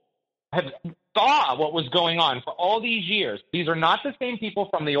people saw what was going on for all these years. These are not the same people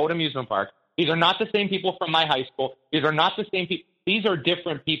from the old amusement park. These are not the same people from my high school. These are not the same people. These are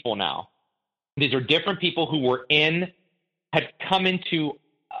different people now. These are different people who had come into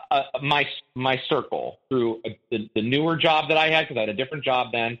my circle through the newer job that I had, because I had a different job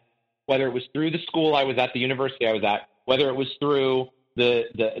then, whether it was through the school I was at, the university I was at, whether it was through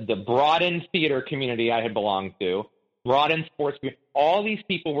the broadened theater community I had belonged to, broadened sports community. All these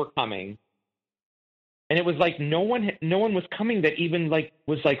people were coming, and it was like no one was coming that even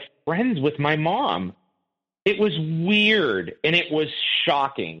was friends with my mom. It was weird, and it was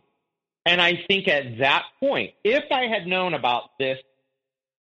shocking. And I think at that point, if I had known about this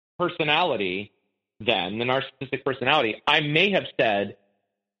personality then, the narcissistic personality, I may have said,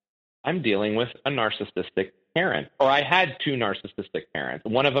 I'm dealing with a narcissistic parent, or I had two narcissistic parents.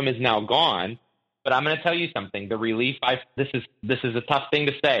 One of them is now gone, but I'm going to tell you something. The relief, this is a tough thing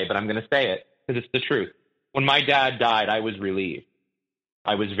to say, but I'm going to say it because it's the truth. When my dad died, I was relieved.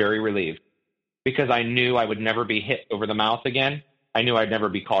 I was very relieved because I knew I would never be hit over the mouth again. I knew I'd never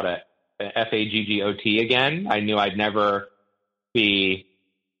be called a FAGGOT again. I knew I'd never be,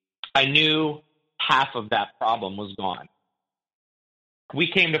 I knew half of that problem was gone.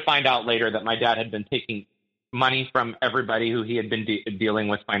 We came to find out later that my dad had been taking money from everybody who he had been dealing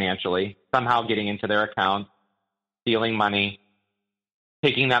with financially, somehow getting into their accounts, stealing money,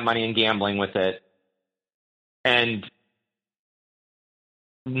 taking that money and gambling with it. And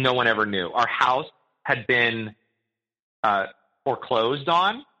no one ever knew. Our house had been foreclosed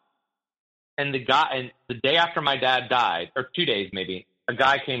on. And the day after my dad died, or 2 days maybe, a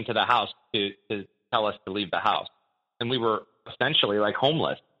guy came to the house to tell us to leave the house. And we were essentially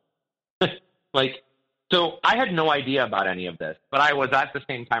homeless. So I had no idea about any of this, but I was at the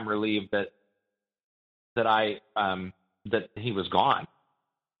same time relieved that he was gone.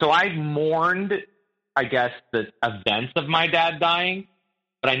 So I mourned, I guess, the events of my dad dying,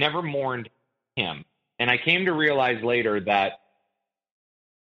 but I never mourned him. And I came to realize later that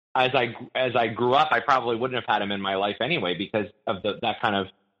as I grew up, I probably wouldn't have had him in my life anyway, because of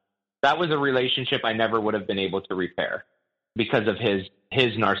that was a relationship I never would have been able to repair because of his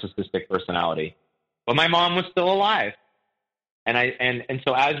narcissistic personality. But my mom was still alive. And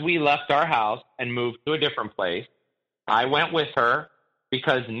so as we left our house and moved to a different place, I went with her,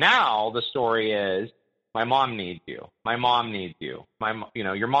 because now the story is, my mom needs you. My mom needs you.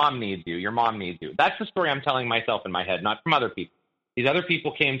 Your mom needs you. Your mom needs you. That's the story I'm telling myself in my head, not from other people. These other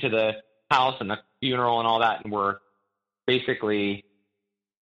people came to the house and the funeral and all that and were basically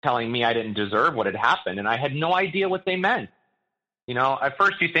telling me I didn't deserve what had happened, and I had no idea what they meant. At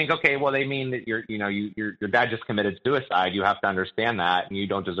first you think, okay, well, they mean that your dad just committed suicide. You have to understand that, and you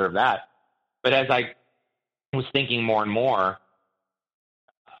don't deserve that. But as I was thinking more and more,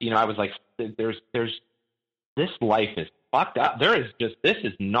 I was like, there's this life is fucked up. This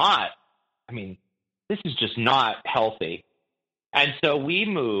is just not healthy. And so we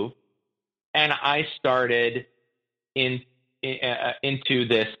moved, and I started into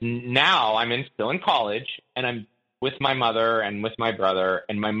this. Now I'm still in college, and I'm with my mother and with my brother,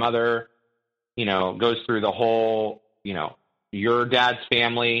 and my mother, goes through the whole, your dad's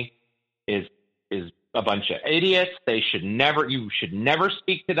family is a bunch of idiots. You should never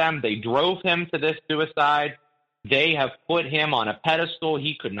speak to them. They drove him to this suicide. They have put him on a pedestal.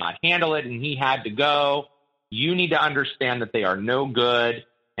 He could not handle it, and he had to go. You need to understand that they are no good.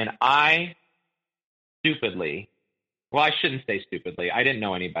 And I stupidly, well, I shouldn't say stupidly. I didn't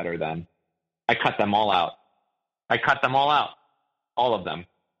know any better then. I cut them all out. All of them.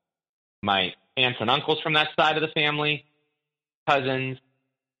 My aunts and uncles from that side of the family, cousins,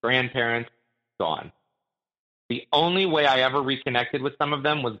 grandparents, gone. The only way I ever reconnected with some of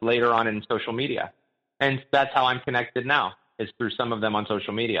them was later on in social media. And that's how I'm connected now, is through some of them on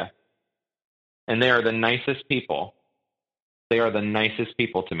social media. And they are the nicest people. They are the nicest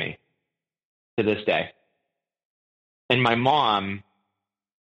people to me to this day. And my mom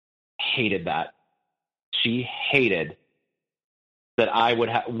hated that. She hated that I would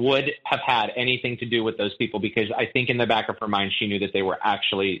have had anything to do with those people, because I think in the back of her mind, she knew that they were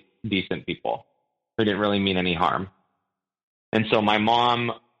actually decent people who didn't really mean any harm. And so my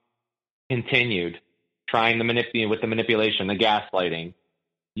mom continued trying the manipulation, the gaslighting.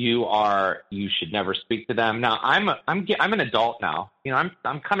 You should never speak to them. Now I'm an adult now.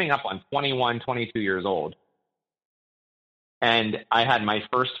 I'm coming up on 21, 22 years old. And I had my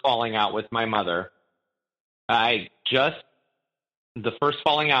first falling out with my mother. The first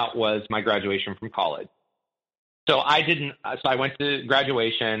falling out was my graduation from college. So I went to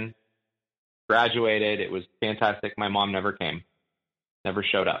graduation, graduated. It was fantastic. My mom never came, never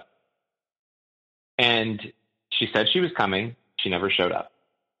showed up. And she said she was coming. She never showed up.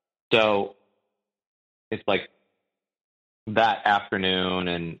 So it's like that afternoon,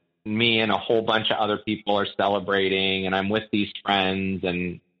 and me and a whole bunch of other people are celebrating, and I'm with these friends,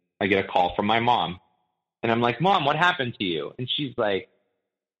 and I get a call from my mom. And I'm like, Mom, what happened to you? And she's like,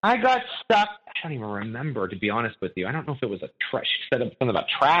 I got stuck. I don't even remember, to be honest with you. I don't know if it was she said something about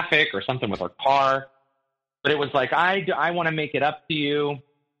traffic or something with her car. But it was like, I want to make it up to you.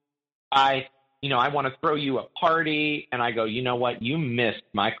 I want to throw you a party. And I go, you know what? You missed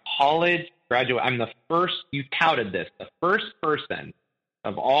my college graduate. I'm the first, you touted this, the first person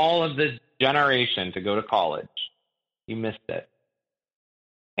of all of this generation to go to college. You missed it.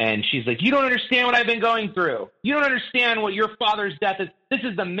 And she's like, you don't understand what I've been going through. You don't understand what your father's death is. This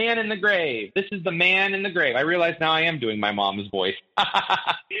is the man in the grave. This is the man in the grave. I realize now I am doing my mom's voice.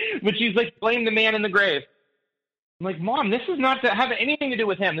 But she's like, blame the man in the grave. I'm like, Mom, this is not to have anything to do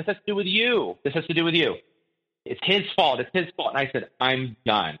with him. This has to do with you. This has to do with you. It's his fault. It's his fault. And I said, I'm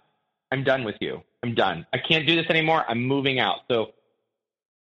done. I'm done with you. I'm done. I can't do this anymore. I'm moving out. So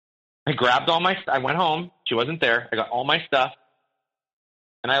I grabbed I went home. She wasn't there. I got all my stuff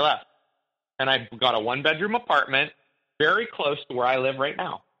and I left. And I got a 1-bedroom apartment very close to where I live right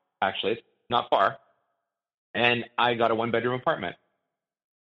now. Actually, it's not far. And I got a 1-bedroom apartment.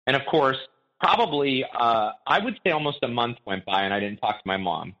 And of course, probably, I would say almost a month went by and I didn't talk to my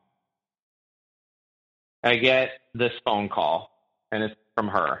mom. I get this phone call and it's from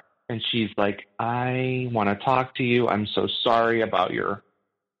her. And she's like, I want to talk to you. I'm so sorry about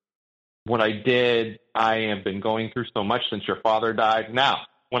what I did. I have been going through so much since your father died. Now,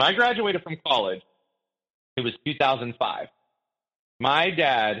 when I graduated from college, it was 2005. My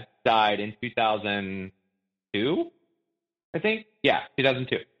dad died in 2002, I think. Yeah,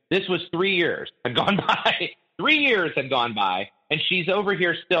 2002. This was 3 years had gone by. 3 years had gone by, and she's over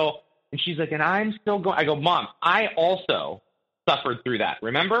here still, and she's like, and I'm still going. I go, Mom, I also suffered through that.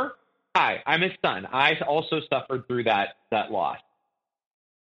 Remember? Hi, I'm his son. I also suffered through that loss.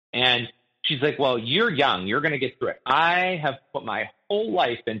 And she's like, well, you're young. You're going to get through it. I have put my whole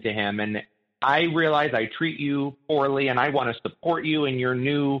life into him, and I realize I treat you poorly, and I want to support you in your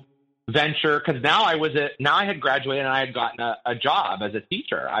new venture. Because now I had graduated, and I had gotten a job as a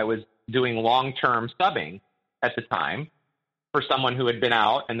teacher. I was doing long-term subbing at the time for someone who had been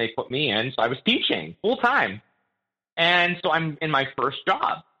out, and they put me in. So I was teaching full-time. And so I'm in my first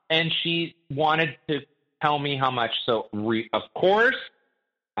job. And she wanted to tell me how much. So, of course,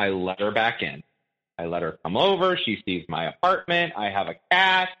 I let her back in. I let her come over. She sees my apartment. I have a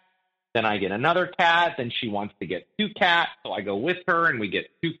cat. Then I get another cat. Then she wants to get 2 cats. So I go with her and we get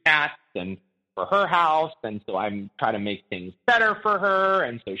 2 cats and for her house. And so I'm trying to make things better for her.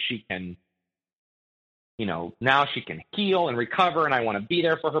 And so she can, now she can heal and recover. And I want to be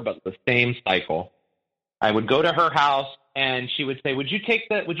there for her, but the same cycle. I would go to her house and she would say, would you take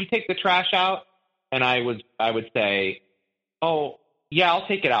the trash out? And I would say, oh, yeah, I'll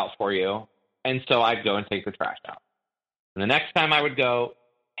take it out for you. And so I'd go and take the trash out. And the next time I would go,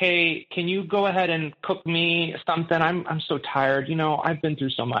 hey, can you go ahead and cook me something? I'm so tired. I've been through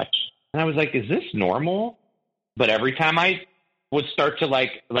so much. And I was like, is this normal? But every time I would start to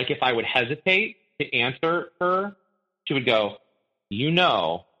like if I would hesitate to answer her, she would go,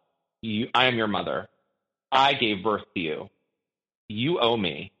 I am your mother. I gave birth to you. You owe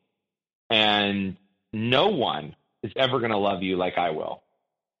me. And no one is ever going to love you like I will.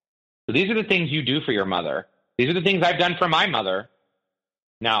 So these are the things you do for your mother. These are the things I've done for my mother.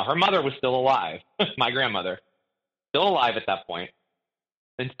 Now, her mother was still alive, my grandmother, still alive at that point.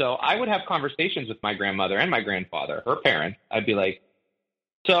 And so I would have conversations with my grandmother and my grandfather, her parents. I'd be like,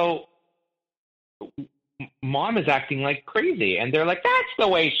 so Mom is acting like crazy. And they're like, that's the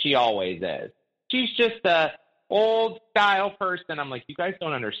way she always is. She's just a old style person. I'm like, you guys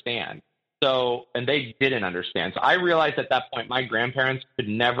don't understand. So, and they didn't understand. So I realized at that point, my grandparents could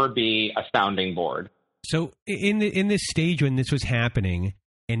never be a sounding board. So in this stage when this was happening,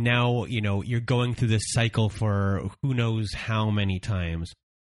 and now, you're going through this cycle for who knows how many times,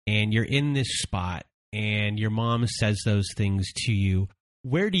 and you're in this spot, and your mom says those things to you,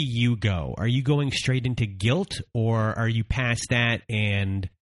 where do you go? Are you going straight into guilt, or are you past that and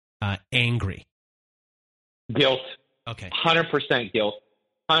angry? Guilt. Okay. 100% guilt.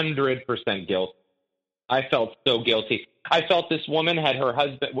 100% guilt. I felt so guilty. I felt this woman had her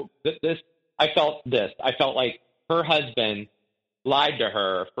husband. I felt like her husband lied to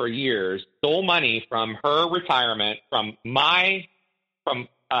her for years, stole money from her retirement, from money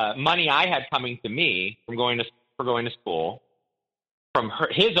I had coming to me for going to school, from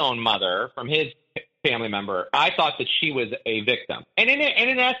his own mother, from his family member. I thought that she was a victim, and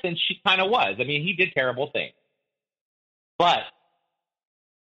in essence, she kind of was. I mean, he did terrible things, but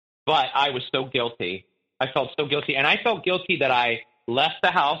I was so guilty. I felt so guilty. And I felt guilty that I left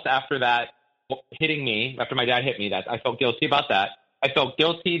the house after that hitting me, after my dad hit me. That I felt guilty about that. I felt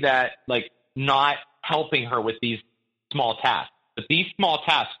guilty that, like, not helping her with these small tasks. But these small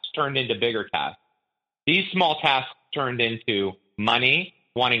tasks turned into bigger tasks. These small tasks turned into money,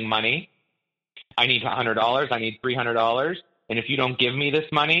 wanting money. I need $100. I need $300. And if you don't give me this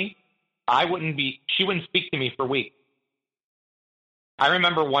money, she wouldn't speak to me for weeks. I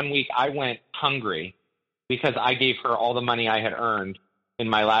remember one week I went hungry because I gave her all the money I had earned in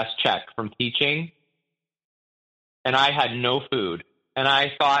my last check from teaching, and I had no food. And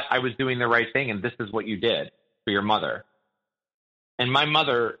I thought I was doing the right thing, and this is what you did for your mother. And my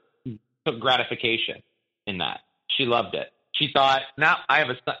mother took gratification in that. She loved it. She thought, now I have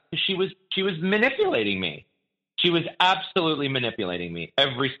a son. She was manipulating me. She was absolutely manipulating me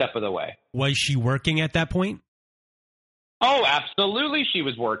every step of the way. Was she working at that point? Oh, absolutely she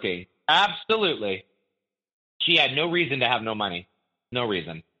was working. Absolutely. She had no reason to have no money. No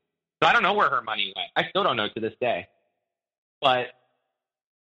reason. So I don't know where her money went. I still don't know to this day. But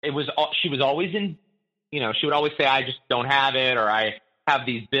she was always in, she would always say, I just don't have it, or I have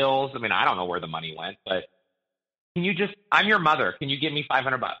these bills. I mean, I don't know where the money went, but I'm your mother. Can you give me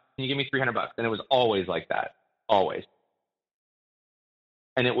 $500? Can you give me $300? And it was always like that. Always.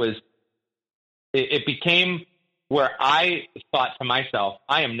 And it became where I thought to myself,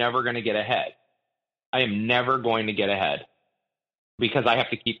 I am never going to get ahead. I am never going to get ahead because I have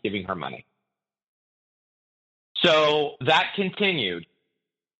to keep giving her money. So that continued.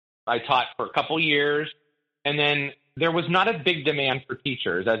 I taught for a couple years, and then there was not a big demand for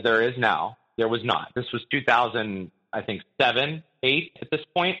teachers as there is now. There was not. This was 2000, I think, 7, 8 at this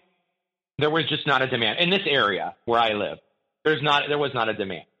point. There was just not a demand in this area where I live. There was not a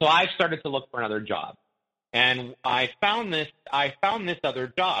demand. So I started to look for another job, and I found this other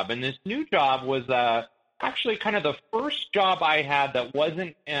job, and this new job was actually kind of the first job I had that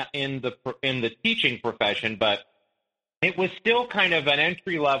wasn't in the teaching profession, but it was still kind of an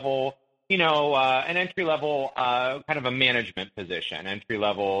entry level, kind of a management position, entry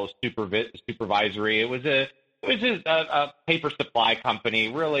level supervisory. It was a paper supply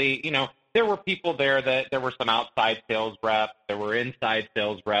company. Really, there were people there there were some outside sales reps, there were inside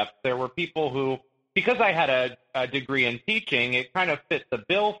sales reps, there were people who, because I had a degree in teaching, it kind of fit the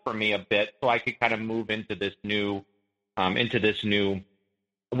bill for me a bit, so I could kind of move into this new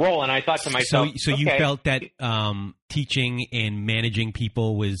role. And I thought to myself, so you felt that teaching and managing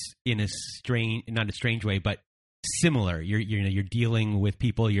people was in not a strange way, but similar. You're dealing with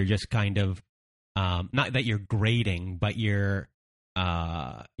people. You're just kind of not that you're grading, but you're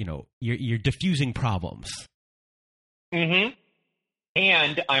diffusing problems. Mm-hmm.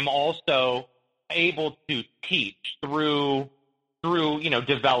 And I'm also able to teach through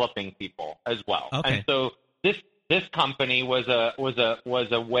developing people as well. Okay. And so this company was a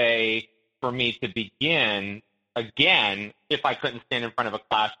way for me to begin again if I couldn't stand in front of a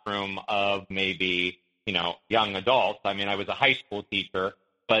classroom of maybe young adults. I mean, I was a high school teacher,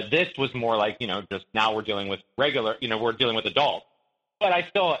 but this was more like just now we're dealing with we're dealing with adults. But I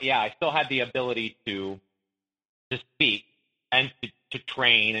still had the ability to speak and to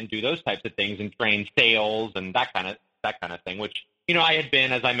train and do those types of things and train sales and that kind of thing, which I had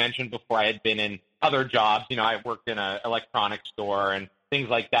been, as I mentioned before, I had been in other jobs. I worked in an electronics store and things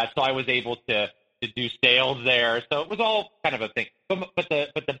like that. So I was able to do sales there. So it was all kind of a thing. But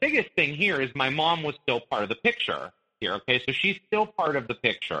the biggest thing here is my mom was still part of the picture here. Okay. So she's still part of the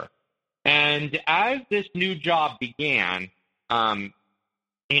picture. And as this new job began, there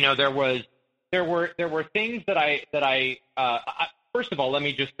were things that I first of all, let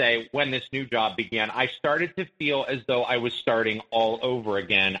me just say, when this new job began, I started to feel as though I was starting all over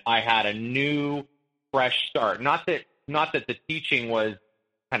again. I had a new, fresh start. Not that the teaching was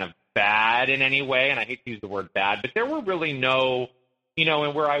kind of bad in any way, and I hate to use the word bad, but there were really no,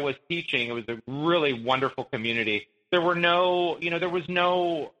 and where I was teaching, it was a really wonderful community. There was nothing.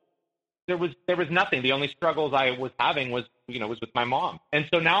 The only struggles I was having was with my mom. And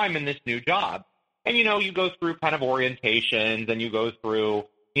so now I'm in this new job. And, you go through kind of orientations and you go through,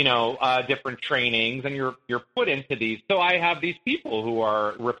 different trainings and you're put into these. So I have these people who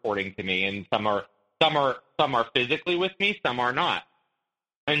are reporting to me, and some are physically with me, some are not.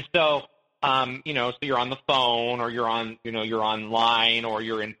 And so, so you're on the phone or you're online or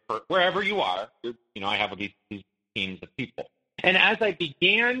you're wherever you are, I have these teams of people. And as I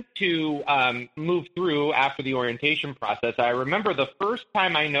began to move through after the orientation process, I remember the first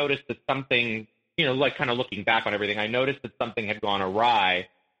time I noticed that something, like kind of looking back on everything, I noticed that something had gone awry,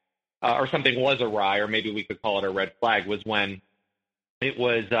 or something was awry, or maybe we could call it a red flag, was when it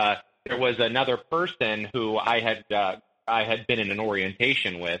was there was another person who I had been in an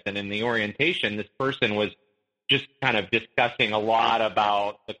orientation with, and in the orientation, this person was just kind of discussing a lot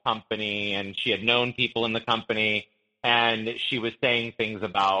about the company, and she had known people in the company, and she was saying things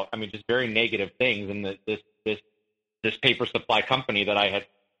about, I mean, just very negative things. And this paper supply company that I had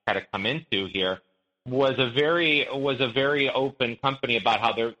kind of come into here was a very open company about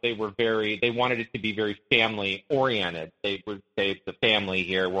how they wanted it to be very family oriented. They would say it's a family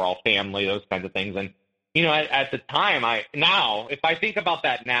here, we're all family, those kinds of things. And you know, at the time, if I think about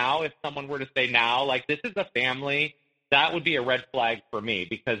that now, if someone were to say now, like, this is a family, that would be a red flag for me,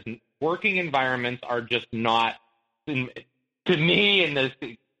 because working environments are just not, to me, in the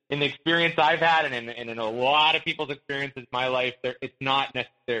experience I've had, and in a lot of people's experiences in my life, it's not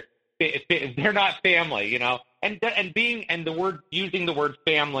necessary. They're not family, you know, and using the word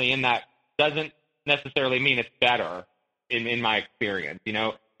family in that doesn't necessarily mean it's better in my experience, you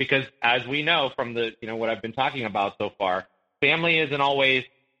know, because as we know from what I've been talking about so far, family isn't always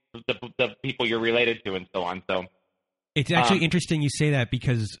the people you're related to and so on. So it's actually interesting you say that,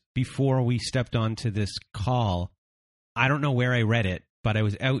 because before we stepped onto this call, I don't know where I read it, but I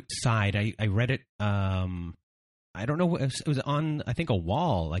was outside. I read it. I don't know. It was on, I think, a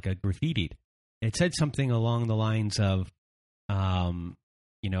wall, like a graffitied. It said something along the lines of,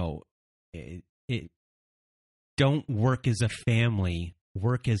 don't work as a family,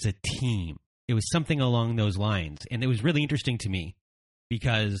 work as a team. It was something along those lines. And it was really interesting to me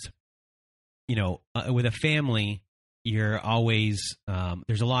because, with a family, you're always,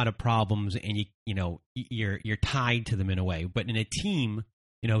 there's a lot of problems, and you're tied to them in a way. But in a team,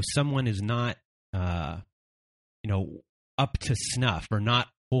 someone is not, up to snuff or not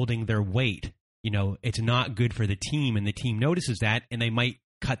holding their weight, it's not good for the team, and the team notices that, and they might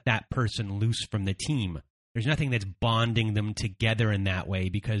cut that person loose from the team. There's nothing that's bonding them together in that way,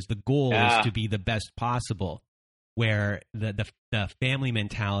 because the goal is to be the best possible, where the family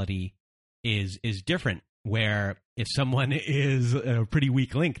mentality is different, where if someone is a pretty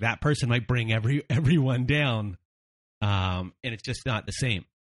weak link, that person might bring everyone down, and it's just not the same.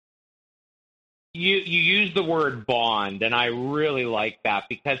 You use the word bond, and I really like that,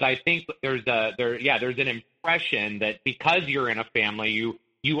 because I think there's an impression that because you're in a family,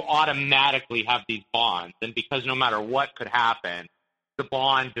 you automatically have these bonds, and because no matter what could happen, the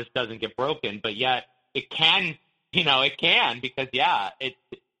bond just doesn't get broken. But yet it can, because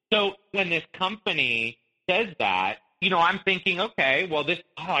so when this company says that, I'm thinking, okay, well,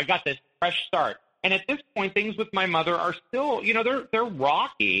 I got this fresh start, and at this point, things with my mother are still, they're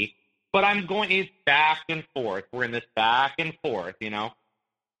rocky. But it's back and forth. We're in this back and forth,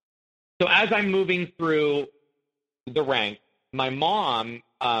 So as I'm moving through the ranks, my mom,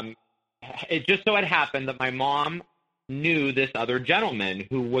 it just so had happened that my mom knew this other gentleman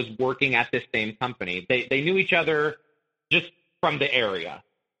who was working at this same company. They knew each other just from the area.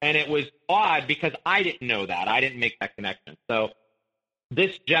 And it was odd because I didn't know that. I didn't make that connection. So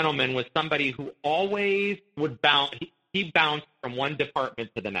this gentleman was somebody who always would bounce. He bounced from one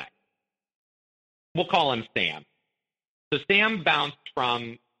department to the next. We'll call him Sam. So Sam bounced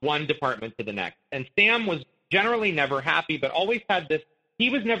from one department to the next. And Sam was generally never happy, but always had this, he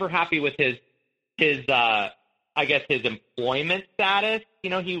was never happy with his employment status. He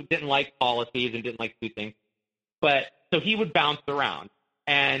didn't like policies and didn't like to do things. But so he would bounce around.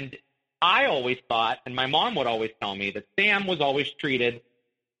 And I always thought, and my mom would always tell me, that Sam was always treated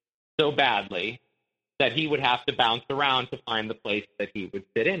so badly that he would have to bounce around to find the place that he would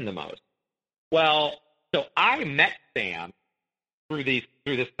fit in the most. Well, so I met Sam through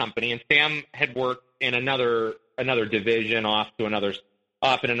this company, and Sam had worked in another division off in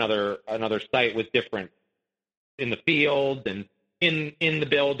another site with different, in the field and in the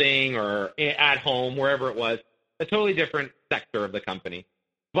building or at home, wherever it was, a totally different sector of the company.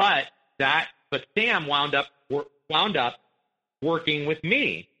 But Sam wound up working with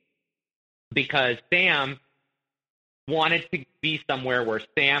me, because Sam wanted to be somewhere where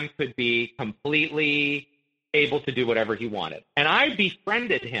Sam could be completely able to do whatever he wanted. And I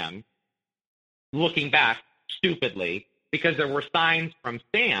befriended him, looking back stupidly, because there were signs from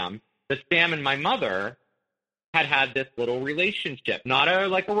Sam that Sam and my mother had this little relationship, not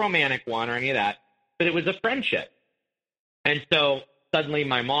like a romantic one or any of that, but it was a friendship. And so suddenly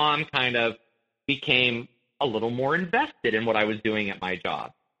my mom kind of became a little more invested in what I was doing at my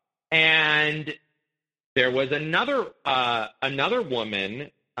job. And there was another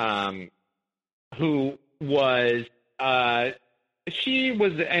woman who was she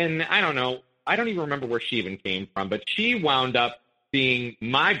was, and I don't know, I don't even remember where she even came from, but she wound up being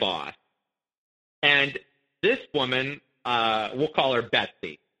my boss. And this woman, we'll call her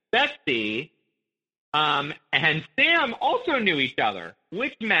Betsy. Betsy and Sam also knew each other,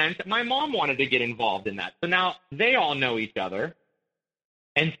 which meant my mom wanted to get involved in that. So now they all know each other.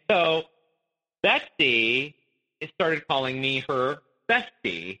 And so Betsy started calling me her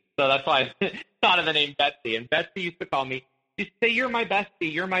bestie. So that's why I thought of the name Betsy. And Betsy used to call me, she'd say, "You're my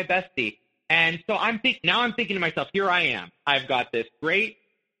bestie, you're my bestie." And so I'm thinking to myself, here I am. I've got this great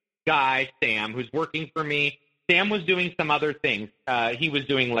guy, Sam, who's working for me. Sam was doing some other things. He was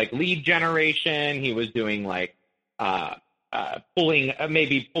doing like lead generation. He was doing like pulling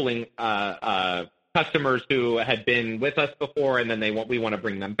customers who had been with us before, and then we want to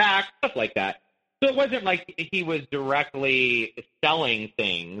bring them back, stuff like that. So it wasn't like he was directly selling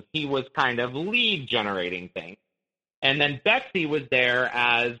things. He was kind of lead generating things. And then Betsy was there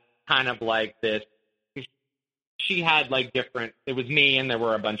as kind of like this. She had like different, it was me and there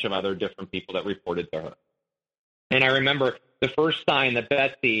were a bunch of other different people that reported to her. And I remember the first sign that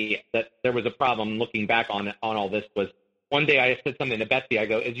there was a problem looking back on all this was one day I said something to Betsy. I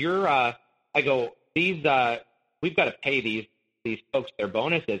go, we've got to pay these folks their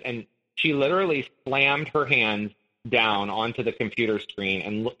bonuses. And she literally slammed her hands down onto the computer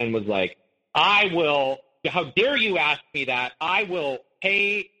screen and was like, how dare you ask me that? I will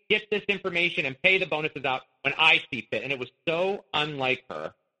get this information and pay the bonuses out when I see fit. And it was so unlike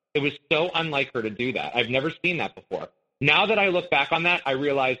her. It was so unlike her to do that. I've never seen that before. Now that I look back on that, I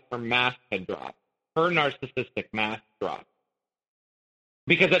realize her mask had dropped. Her narcissistic mask dropped.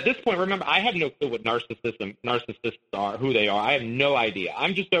 Because at this point, remember, I have no clue what narcissists are, who they are. I have no idea.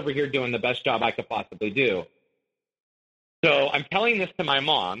 I'm just over here doing the best job I could possibly do. So I'm telling this to my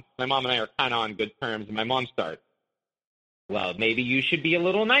mom. My mom and I are kind of on good terms, and my mom starts, "Well, maybe you should be a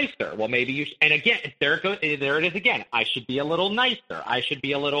little nicer. Well, maybe you should." And again, there it is again. I should be a little nicer. I should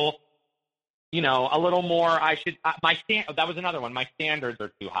be a little more. That was another one. My standards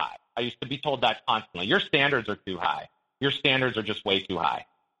are too high. I used to be told that constantly. Your standards are too high. Your standards are just way too high.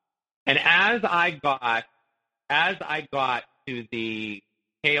 And as I got to the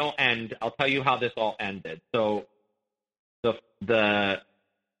tail end, I'll tell you how this all ended. So the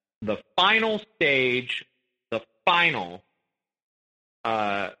final stage, the final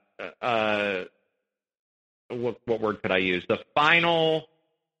what word could I use? The final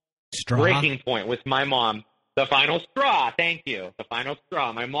straw. Breaking point with my mom. The final straw. Thank you. The final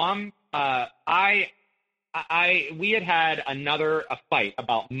straw. My mom, we had a fight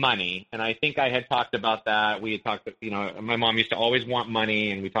about money, and I think I had talked about that. We had talked, my mom used to always want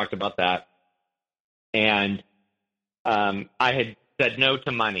money, and we talked about that. And I had said no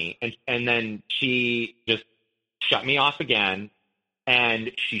to money, and then she just shut me off again,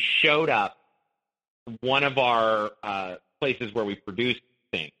 and she showed up one of our places where we produced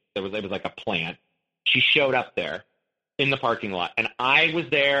things. It was like a plant. She showed up there in the parking lot, and I was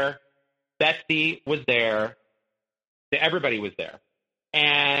there. Betsy was there. Everybody was there.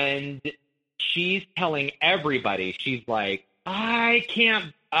 And she's telling everybody, she's like, I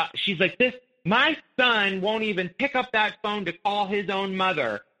can't, she's like, my son won't even pick up that phone to call his own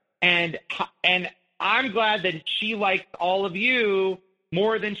mother. And I'm glad that she likes all of you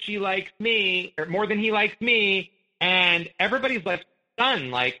more than she likes me, or more than he likes me. And everybody's like,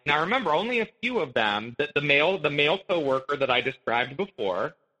 son, like, now remember, only a few of them, the male coworker that I described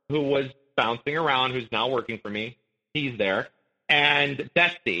before, who was bouncing around, who's now working for me, he's there, and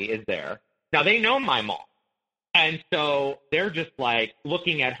Betsy is there. Now they know my mom, and so they're just like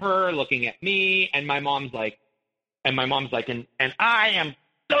looking at her, looking at me, and my mom's like, and I am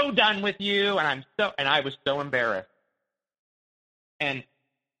so done with you, and I was so embarrassed, and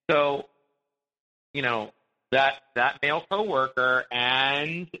so that male coworker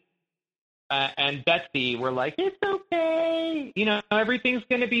and Betsy were like, it's okay. Everything's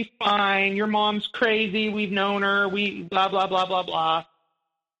going to be fine. Your mom's crazy. We've known her. We blah, blah, blah, blah, blah.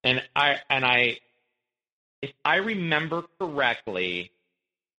 And if I remember correctly,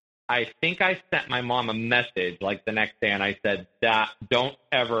 I think I sent my mom a message like the next day, and I said that don't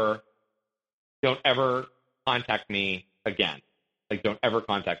ever contact me again. Like, don't ever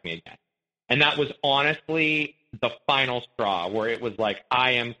contact me again. And that was honestly the final straw, where it was like,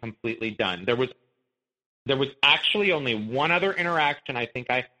 I am completely done. There was actually only one other interaction.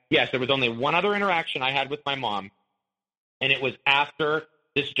 There was only one other interaction I had with my mom, and it was after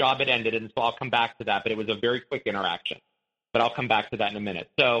this job had ended, and so I'll come back to that, but it was a very quick interaction. But I'll come back to that in a minute.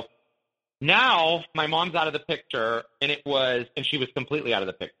 So now my mom's out of the picture, and she was completely out of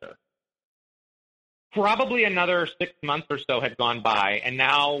the picture. Probably another 6 months or so had gone by, and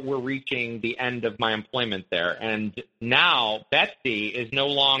now we're reaching the end of my employment there. And now Betsy is no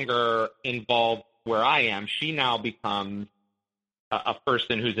longer involved where I am. She now becomes a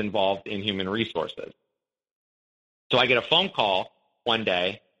person who's involved in human resources. So I get a phone call one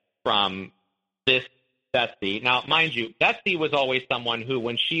day from this Betsy. Now, mind you, Betsy was always someone who,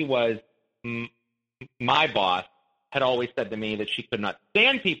 when she was my boss, had always said to me that she could not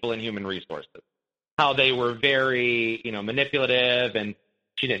stand people in human resources, how they were very, manipulative, and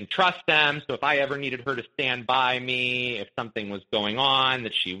she didn't trust them. So if I ever needed her to stand by me, if something was going on,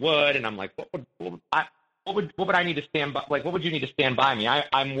 that she would. And I'm like, what would I need to stand by? Like, what would you need to stand by me?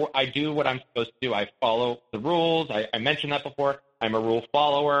 I do what I'm supposed to do. I follow the rules. I mentioned that before. I'm a rule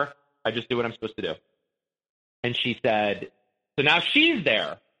follower. I just do what I'm supposed to do. And she said, so now she's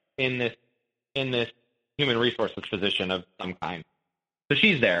there in this human resources position of some kind. So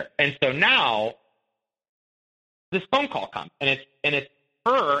she's there. And so now this phone call comes, and it's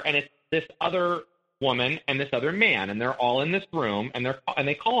her, and it's this other woman and this other man, and they're all in this room, and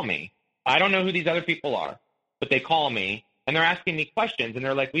they call me. I don't know who these other people are, but they call me, and they're asking me questions, and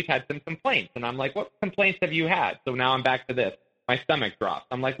they're like, we've had some complaints. And I'm like, what complaints have you had? So now I'm back to this. My stomach drops.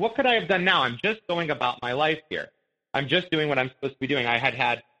 I'm like, what could I have done now? I'm just going about my life here. I'm just doing what I'm supposed to be doing.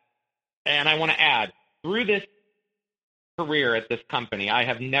 And I want to add, through this career at this company, I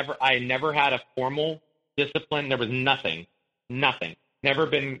never had a formal discipline. There was nothing, never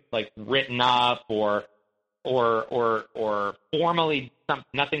been like written up or formally,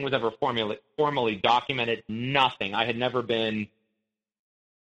 nothing was ever formally documented. Nothing. I had never been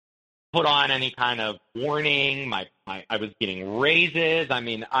put on any kind of warning. I was getting raises. I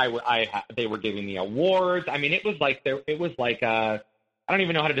mean, they were giving me awards. I mean, it was like I don't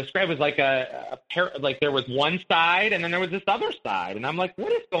even know how to describe it. It was like there was one side, and then there was this other side. And I'm like,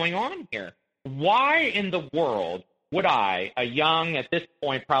 what is going on here? Why in the world would I, a young, at this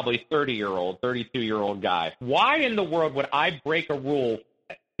point, probably 30-year-old, 32-year-old guy, why in the world would I break a rule?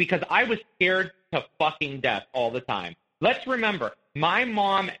 Because I was scared to fucking death all the time. Let's remember,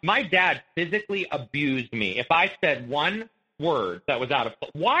 my dad physically abused me. If I said one word that was out of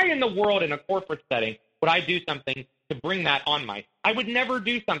place, why in the world in a corporate setting would I do something to bring that on I would never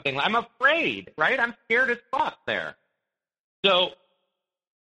do something. I'm afraid, right? I'm scared as fuck there. So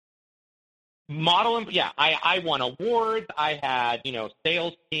I won awards. I had,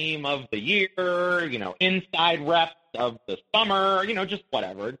 sales team of the year, inside reps of the summer, just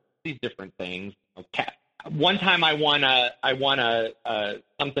whatever, these different things. Okay. One time I won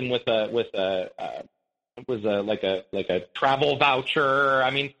something with a travel voucher.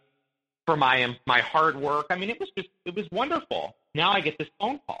 I mean, for my hard work. I mean, it was wonderful. Now I get this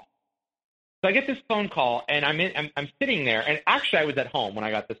phone call. So I get this phone call, and I'm sitting there, and actually I was at home when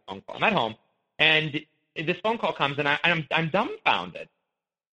I got this phone call. I'm at home, and this phone call comes, and I'm dumbfounded.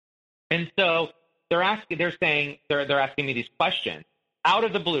 And so they're asking me these questions out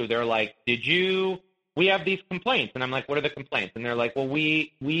of the blue. They're like, we have these complaints. And I'm like, what are the complaints? And they're like, well,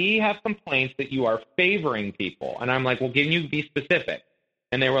 we have complaints that you are favoring people. And I'm like, well, can you be specific?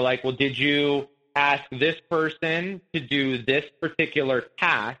 And they were like, well, did you ask this person to do this particular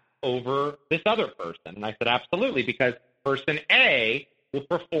task over this other person? And I said, absolutely, because person A will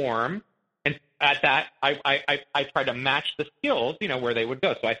perform. And at that, I tried to match the skills, where they would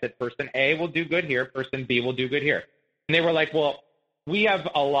go. So I said, person A will do good here, person B will do good here. And they were like, well, we have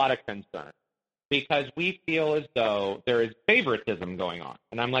a lot of concern because we feel as though there is favoritism going on.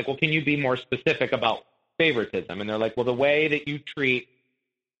 And I'm like, well, can you be more specific about favoritism? And they're like, well, the way that you treat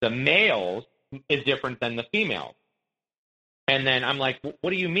the males is different than the females. And then I'm like,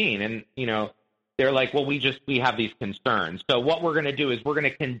 what do you mean? And, they're like, well, we have these concerns. So what we're going to do is we're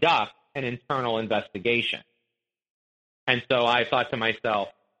going to conduct an internal investigation. And so I thought to myself,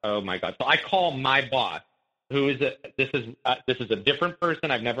 oh my God. So I call my boss, who is this is a different person.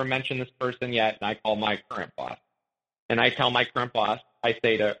 I've never mentioned this person yet. And I call my current boss. And I tell my current boss, I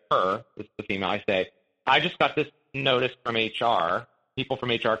say to her, this is the female, I say, I just got this notice from HR, people from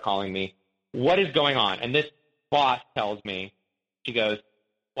HR calling me. What is going on? And this boss tells me, she goes,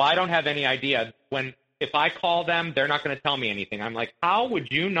 well, I don't have any idea. If I call them, they're not going to tell me anything. I'm like, how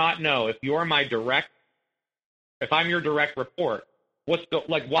would you not know if I'm your direct report?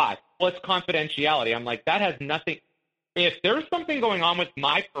 Why? Well, it's confidentiality. I'm like, that has nothing. If there's something going on with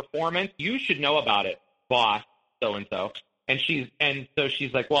my performance, you should know about it, boss, so-and-so. And so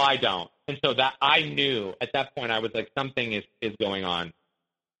she's like, well, I don't. And so that I knew at that point, I was like, something is going on.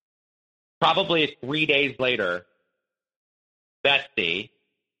 Probably 3 days later, Betsy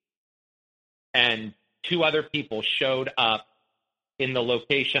and two other people showed up in the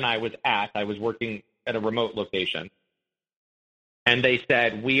location I was at. I was working at a remote location. And they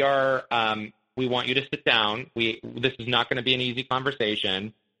said, we want you to sit down. This is not going to be an easy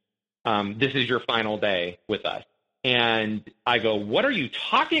conversation. This is your final day with us. And I go, what are you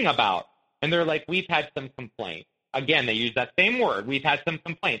talking about? And they're like, we've had some complaints. Again, they use that same word. We've had some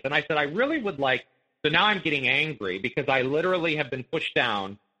complaints. And I said, I really would like, so now I'm getting angry because I literally have been pushed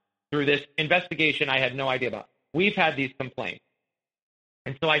down through this investigation I had no idea about. We've had these complaints.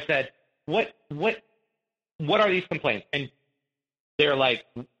 And so I said, what are these complaints? And they're like,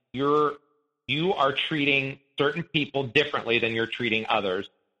 you are treating certain people differently than you're treating others.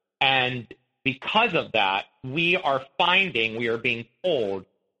 And because of that, we are being told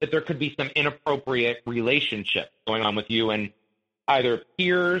that there could be some inappropriate relationships going on with you and either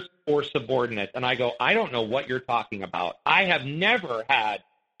peers or subordinates. And I go, I don't know what you're talking about. I have never had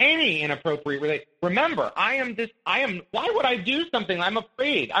any inappropriate relationship. Remember, why would I do something? I'm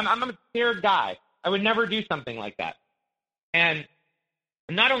afraid. I'm a scared guy. I would never do something like that. And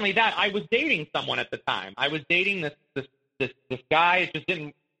not only that, I was dating someone at the time. I was dating this guy. It just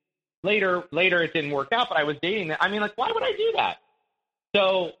didn't, later it didn't work out, but I was dating that. I mean, like, why would I do that?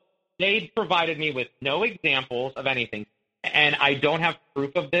 So they provided me with no examples of anything. And I don't have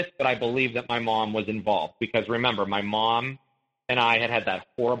proof of this, but I believe that my mom was involved. Because remember, my mom and I had that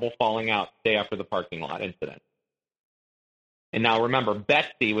horrible falling out day after the parking lot incident. And now remember,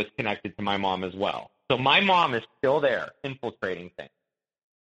 Betsy was connected to my mom as well. So my mom is still there infiltrating things.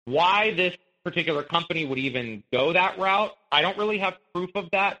 Why this particular company would even go that route, I don't really have proof of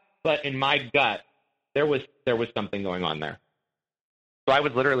that. But in my gut, there was something going on there. So I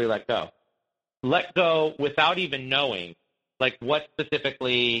was literally let go without even knowing, like, who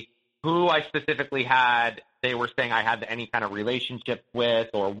I specifically had. They were saying I had any kind of relationship with,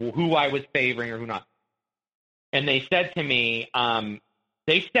 or who I was favoring or who not. And they said to me,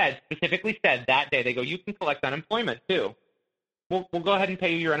 specifically said that day, they go, you can collect unemployment too. We'll go ahead and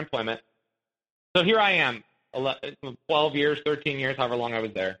pay you your unemployment. So here I am, 12 years, 13 years, however long I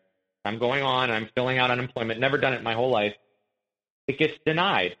was there. I'm going on, I'm filling out unemployment, never done it my whole life. It gets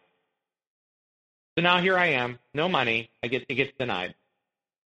denied. So now here I am, no money, it gets denied.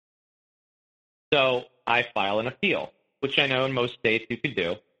 So I file an appeal, which I know in most states you could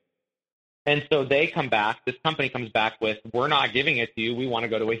do. And so they come back, this company comes back with, we're not giving it to you, we want to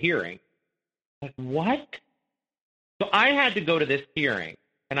go to a hearing. Like, what? So I had to go to this hearing,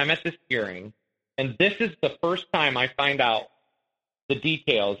 and I'm at this hearing, and this is the first time I find out the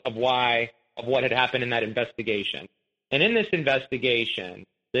details of what had happened in that investigation. And in this investigation,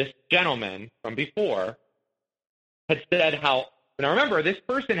 this gentleman from before had said how, now remember, this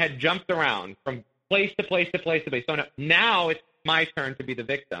person had jumped around from place to place to place to place. So now it's my turn to be the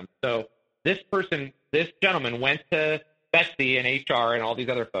victim. So this gentleman went to Betsy and HR and all these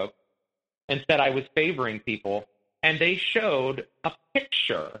other folks and said I was favoring people. And they showed a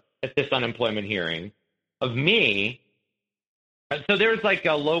picture at this unemployment hearing of me. So there's like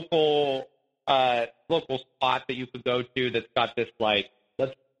a local spot that you could go to that's got this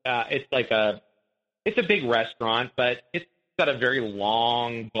it's a big restaurant, but it's got a very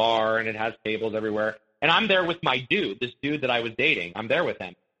long bar and it has tables everywhere. And I'm there with my this dude that I was dating. I'm there with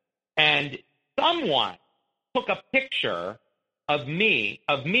him. And someone took a picture of me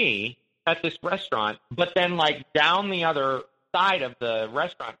at this restaurant, but then like down the other side of the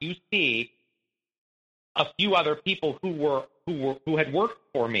restaurant, you see a few other people who had worked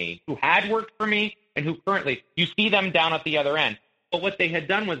for me, and who currently, you see them down at the other end. But what they had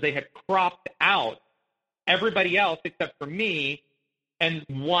done was they had cropped out everybody else except for me and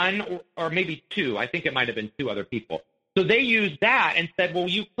one or maybe two. I think it might have been two other people. So they used that and said, well,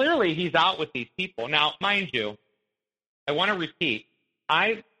 he's out with these people. Now, mind you, I want to repeat,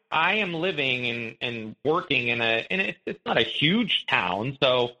 I am living and working it's not a huge town,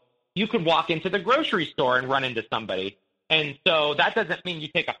 so you could walk into the grocery store and run into somebody. And so that doesn't mean you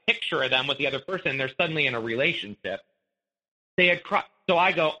take a picture of them with the other person and they're suddenly in a relationship. So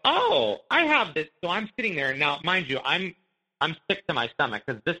I go, oh, I have this. So I'm sitting there. Now, mind you, I'm sick to my stomach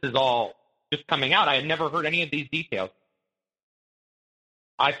because this is all just coming out. I had never heard any of these details.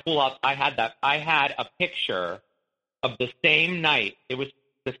 I pull up. I had a picture of the same night. It was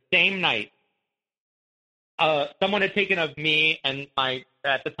the same night. Someone had taken of me and my,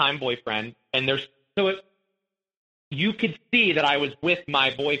 at the time, boyfriend. And you could see that I was with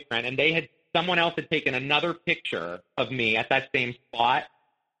my boyfriend, and someone else had taken another picture of me at that same spot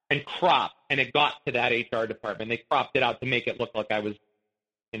and cropped, and it got to that HR department. They cropped it out to make it look like I was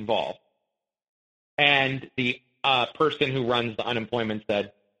involved. And the person who runs the unemployment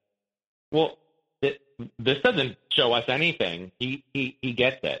said, well, this doesn't show us anything. He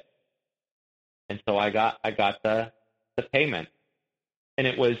gets it. And so I got the payment. And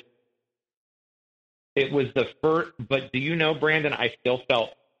it was the first, but do you know, Brandon, I still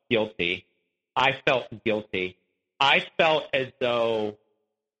felt guilty. I felt guilty. I felt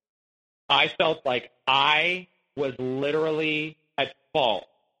like I was literally at fault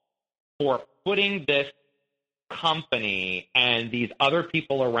for putting this company and these other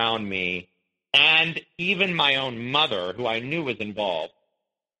people around me, and even my own mother, who I knew was involved.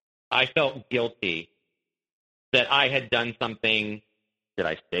 I felt guilty that I had done something. Did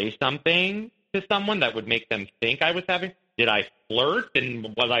I say something to someone that would make them think I was having? Did I flirt? And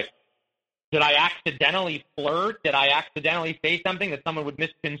did I accidentally flirt? Did I accidentally say something that someone would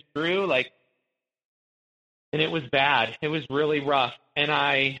misconstrue? And it was bad. It was really rough. And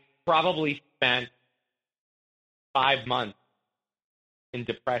I probably spent 5 months in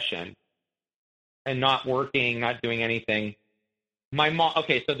depression and not working, not doing anything. My mom,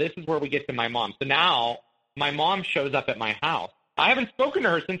 okay, so this is where we get to my mom. So now my mom shows up at my house. I haven't spoken to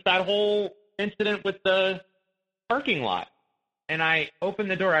her since that whole incident with the parking lot. And I open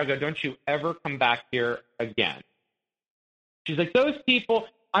the door. I go, don't you ever come back here again. She's like, those people,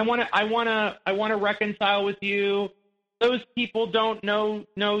 I want to reconcile with you. Those people don't know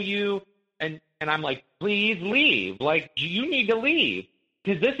you. And I'm like, please leave. Like, you need to leave,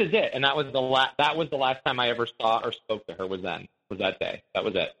 because this is it. And that was the last time I ever saw or spoke to her was that day. That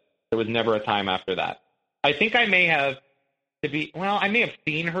was it. There was never a time after that. I think I may have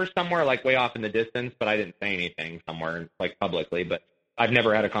seen her somewhere, like way off in the distance, but I didn't say anything somewhere, like publicly, but I've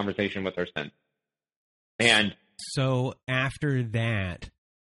never had a conversation with her since. And so after that,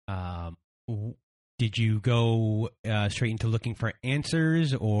 did you go straight into looking for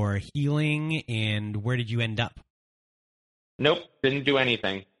answers or healing, and where did you end up? Nope, didn't do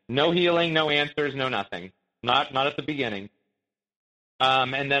anything. No healing, no answers, no nothing. Not at the beginning.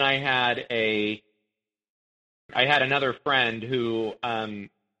 And then I had another friend who, I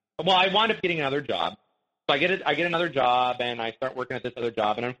wound up getting another job. So I get another job, and I start working at this other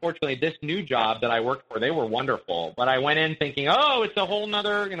job. And unfortunately, this new job that I worked for, they were wonderful. But I went in thinking, oh, it's a whole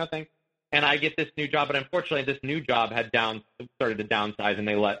nother, thing. And I get this new job, but unfortunately, this new job had started to downsize, and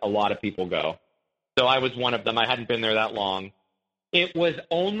they let a lot of people go. So I was one of them. I hadn't been there that long. It was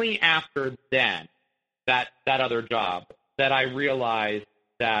only after then, that other job, that I realized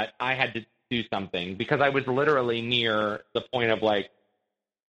that I had to do something, because I was literally near the point of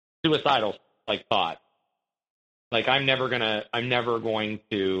suicidal thought. I'm never going to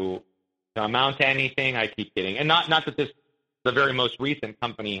amount to anything. I keep getting, and not that this, the very most recent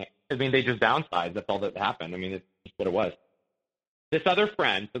company, they just downsized. That's all that happened. It's just what it was. This other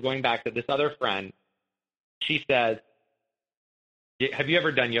friend, so going back to this other friend, she says, have you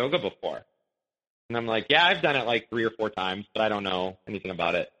ever done yoga before? And I'm like, yeah, I've done it 3 or 4 times, but I don't know anything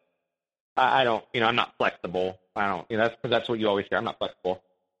about it. I don't, I'm not flexible. I don't, that's what you always hear. I'm not flexible.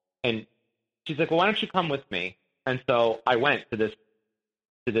 And she's like, well, why don't you come with me? And so I went to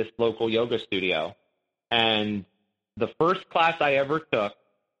this local yoga studio, and the first class I ever took,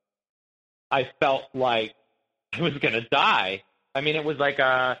 I felt like I was going to die. It was like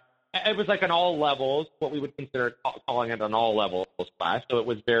an all levels, what we would consider calling it an all levels class. So it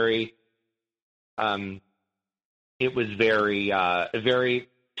was very very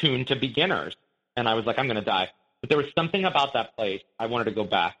tuned to beginners. And I was like, I'm going to die. But there was something about that place. I wanted to go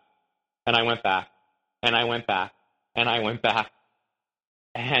back. And I went back. And I went back. And I went back.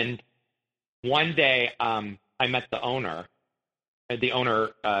 And one day I met the owner. The owner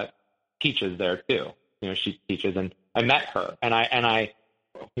teaches there too. She teaches. And I met her. And I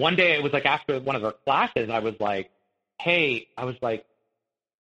one day, it was after one of her classes, I was like, hey, I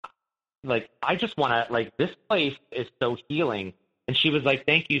just want to, this place is so healing. And she was like,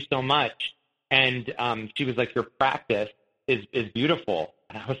 thank you so much. And she was like, your practice is beautiful.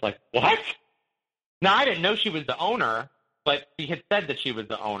 And I was like, what? Now, I didn't know she was the owner, but she had said that she was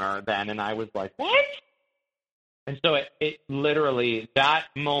the owner then. And I was like, what? And so it literally, that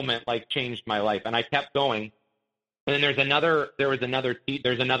moment changed my life. And I kept going. And then there's another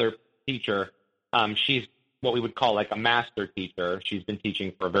teacher. She's what we would call a master teacher. She's been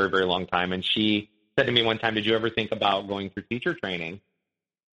teaching for a very, very long time. And she said to me one time, did you ever think about going through teacher training?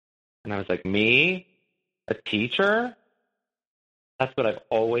 And I was like, me? A teacher? That's what I've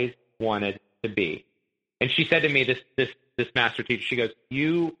always wanted to be. And she said to me, this master teacher, she goes,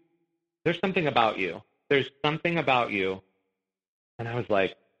 there's something about you. There's something about you. And I was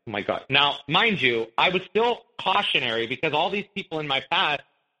like, oh my God. Now, mind you, I was still cautionary because all these people in my past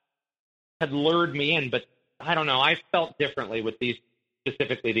had lured me in, but I don't know. I felt differently with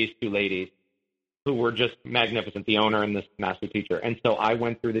specifically these 2 ladies who were just magnificent, the owner and this master teacher. And so I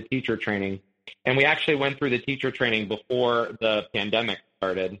went through the teacher training, and we actually went through the teacher training before the pandemic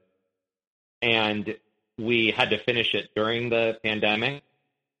started, and we had to finish it during the pandemic.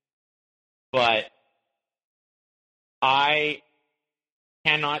 But I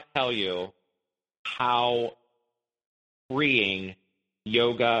cannot tell you how freeing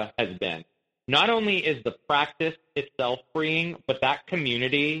yoga has been. Not only is the practice itself freeing, but that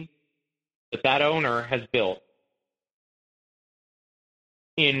community that owner has built,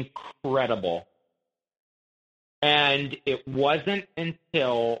 incredible. And it wasn't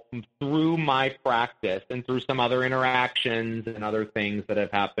until through my practice and through some other interactions and other things that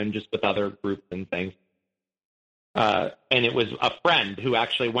have happened just with other groups and things. And it was a friend who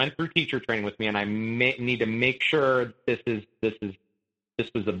actually went through teacher training with me, and I need to make sure this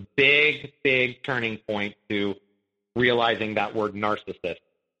was a big, big turning point to realizing that word narcissist.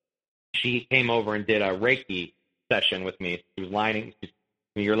 She came over and did a Reiki session with me. She was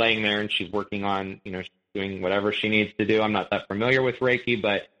you're laying there and she's working on, she's doing whatever she needs to do. I'm not that familiar with Reiki,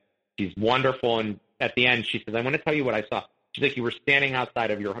 but she's wonderful. And at the end, she says, I want to tell you what I saw. She's like, you're standing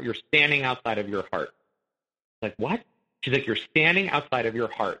outside of your heart. Like, what? She's like, you're standing outside of your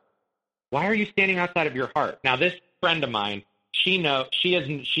heart. Why are you standing outside of your heart? Now, this friend of mine, she knows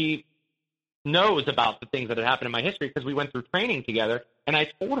about the things that had happened in my history because we went through training together, and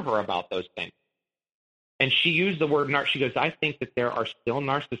I told her about those things. And she used the word she goes, I think that there are still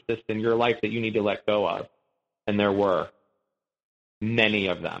narcissists in your life that you need to let go of. And there were many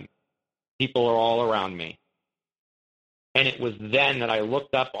of them. People are all around me. And it was then that I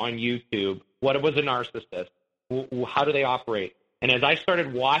looked up on YouTube, what was a narcissist? How do they operate? And as I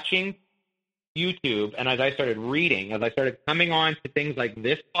started watching YouTube, and as I started reading, as I started coming on to things like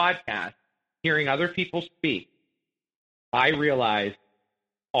this podcast, hearing other people speak, I realized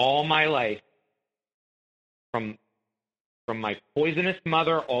all my life, from my poisonous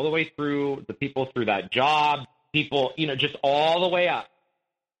mother all the way through the people through that job, people, just all the way up,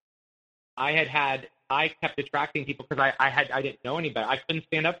 I kept attracting people because I didn't know any better. I couldn't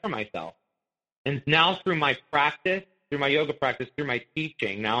stand up for myself. And now through my practice, through my yoga practice, through my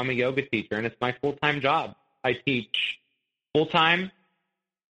teaching, now I'm a yoga teacher, and it's my full-time job. I teach full-time,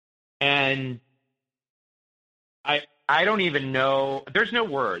 and I don't even know, there's no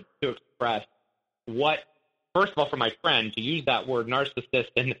words to express what, first of all, for my friend to use that word narcissist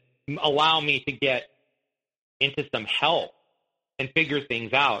and allow me to get into some help and figure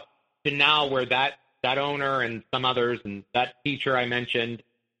things out, to now where that owner and some others and that teacher I mentioned,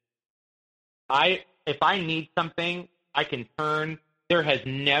 if I need something, I can turn. There has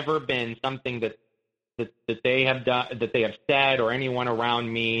never been something that they have done, that they have said, or anyone around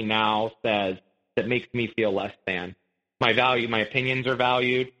me now says that makes me feel less than. My opinions are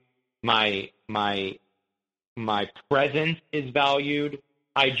valued. My presence is valued.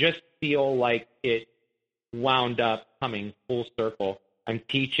 I just feel like it wound up coming full circle. I'm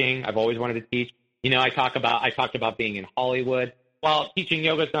teaching. I've always wanted to teach. I talked about being in Hollywood. While teaching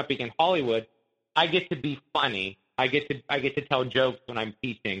yoga is not being in Hollywood, I get to be funny. I get to tell jokes when I'm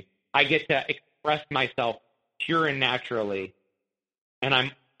teaching. I get to express myself pure and naturally, and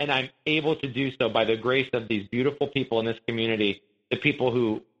I'm able to do so by the grace of these beautiful people in this community. The people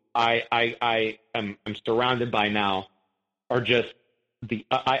who I am surrounded by now are just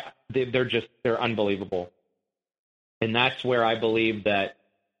they're unbelievable, and that's where I believe that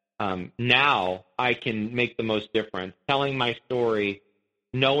now I can make the most difference, telling my story,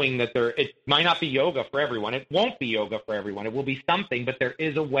 knowing that it might not be yoga for everyone. It won't be yoga for everyone. It will be something, but there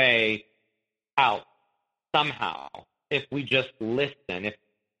is a way out somehow if we just listen.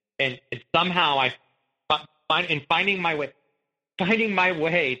 And somehow finding my way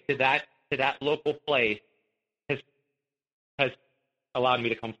to that local place has allowed me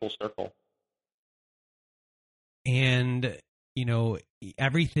to come full circle. And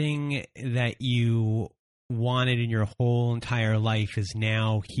everything that you wanted in your whole entire life is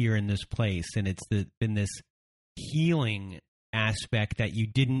now here in this place, and it's been this healing aspect that you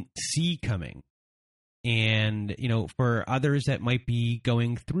didn't see coming. And for others that might be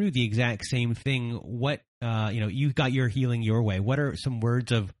going through the exact same thing, what you got your healing your way. What are some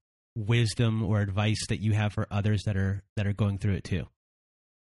words of wisdom or advice that you have for others that are going through it too?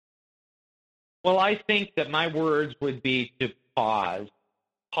 Well, I think that my words would be to pause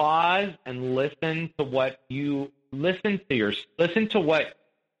and listen to what your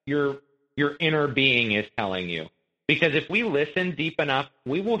inner being is telling you. Because if we listen deep enough,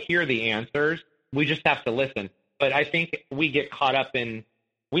 we will hear the answers. We just have to listen. But I think we just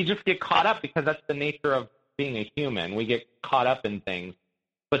get caught up because that's the nature of being a human. We get caught up in things.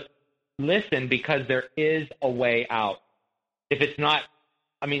 But listen, because there is a way out. If it's not,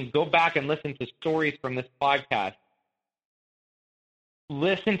 go back and listen to stories from this podcast.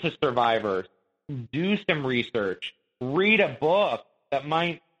 Listen to survivors, do some research, read a book that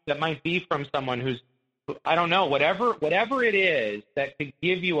might be from someone who's I don't know, whatever it is that could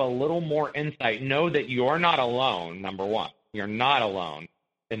give you a little more insight, know that you're not alone, number one. You're not alone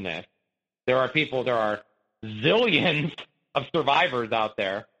in this. There are zillions of survivors out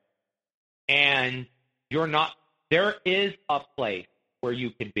there, and you're not. There is a place where you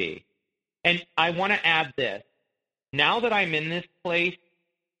could be. And I want to add this. Now that I'm in this place,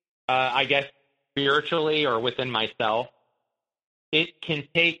 I guess spiritually or within myself, it can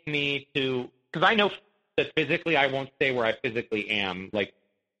take me to, because I know that physically I won't stay where I physically am, like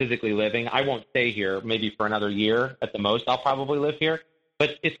physically living. I won't stay here maybe for another year at the most. I'll probably live here.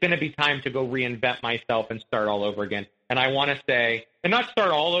 But it's going to be time to go reinvent myself and start all over again. And I want to say, and not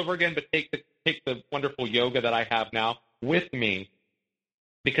start all over again, but take the wonderful yoga that I have now with me,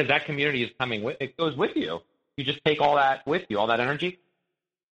 because that community is coming with, it goes with you. You just take all that with you, all that energy.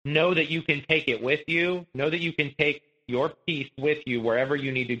 Know that you can take it with you. Know that you can take your peace with you wherever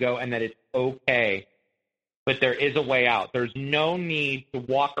you need to go, and that it's okay. But there is a way out. There's no need to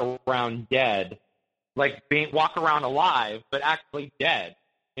walk around dead, like walk around alive, but actually dead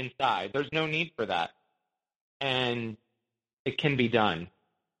inside. There's no need for that. And it can be done.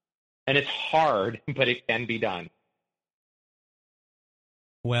 And it's hard, but it can be done.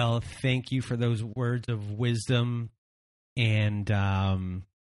 Well, thank you for those words of wisdom. And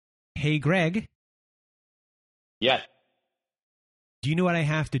hey, Greg. Yes. Do you know what I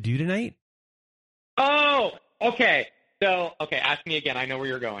have to do tonight? Oh, okay. So, ask me again. I know where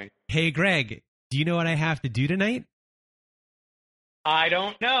you're going. Hey, Greg, do you know what I have to do tonight? I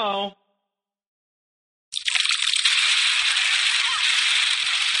don't know.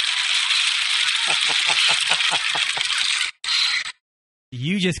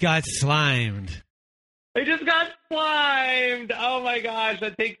 You just got slimed. I just got slimed. Oh, my gosh.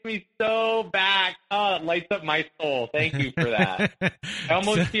 That takes me so back. Oh, it lights up my soul. Thank you for that. I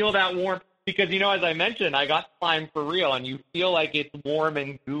almost feel that warmth because, as I mentioned, I got slimed for real, and you feel like it's warm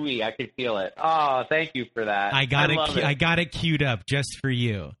and gooey. I could feel it. Oh, thank you for that. I got it queued up just for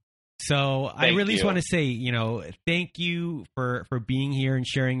you. So I really just want to say, thank you for being here and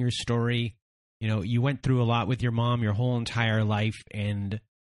sharing your story. You went through a lot with your mom your whole entire life, and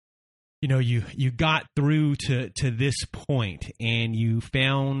you got through to this point, and you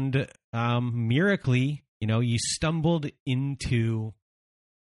found miraculously, you stumbled into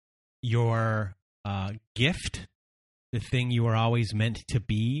your gift, the thing you were always meant to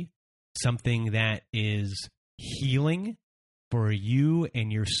be, something that is healing for you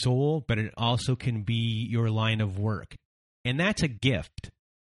and your soul, but it also can be your line of work, and that's a gift.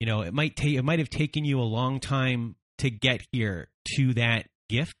 It might have taken you a long time to get here to that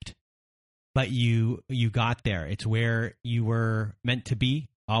gift, but you got there. It's where you were meant to be,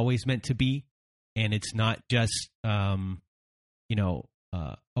 always meant to be, and it's not just a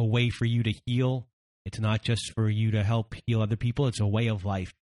way for you to heal. It's not just for you to help heal other people. It's a way of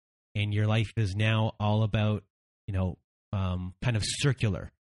life, and your life is now all about kind of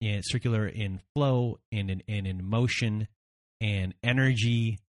circular in flow and in motion and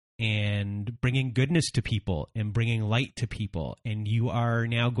energy, and bringing goodness to people and bringing light to people. And you are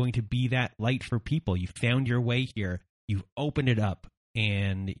now going to be that light for people. You found your way here. You've opened it up,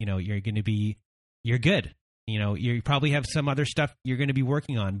 and, you're going to be, you're good. You probably have some other stuff you're going to be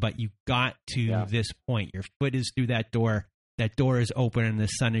working on, but you got to this point. Your foot is through that door. That door is open, and the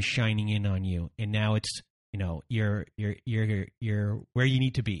sun is shining in on you. And now it's, you're where you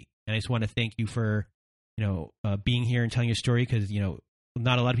need to be. And I just want to thank you for, being here and telling your story, because,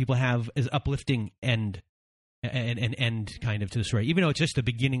 not a lot of people have as uplifting an end kind of to the story, even though it's just the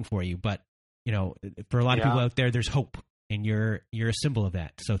beginning for you. But, for a lot of people out there, there's hope, and you're a symbol of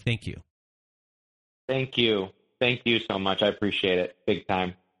that. So thank you. Thank you. Thank you so much. I appreciate it. Big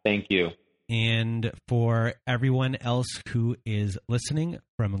time. Thank you. And for everyone else who is listening,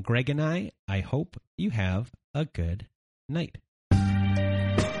 from Greg and I hope you have a good night.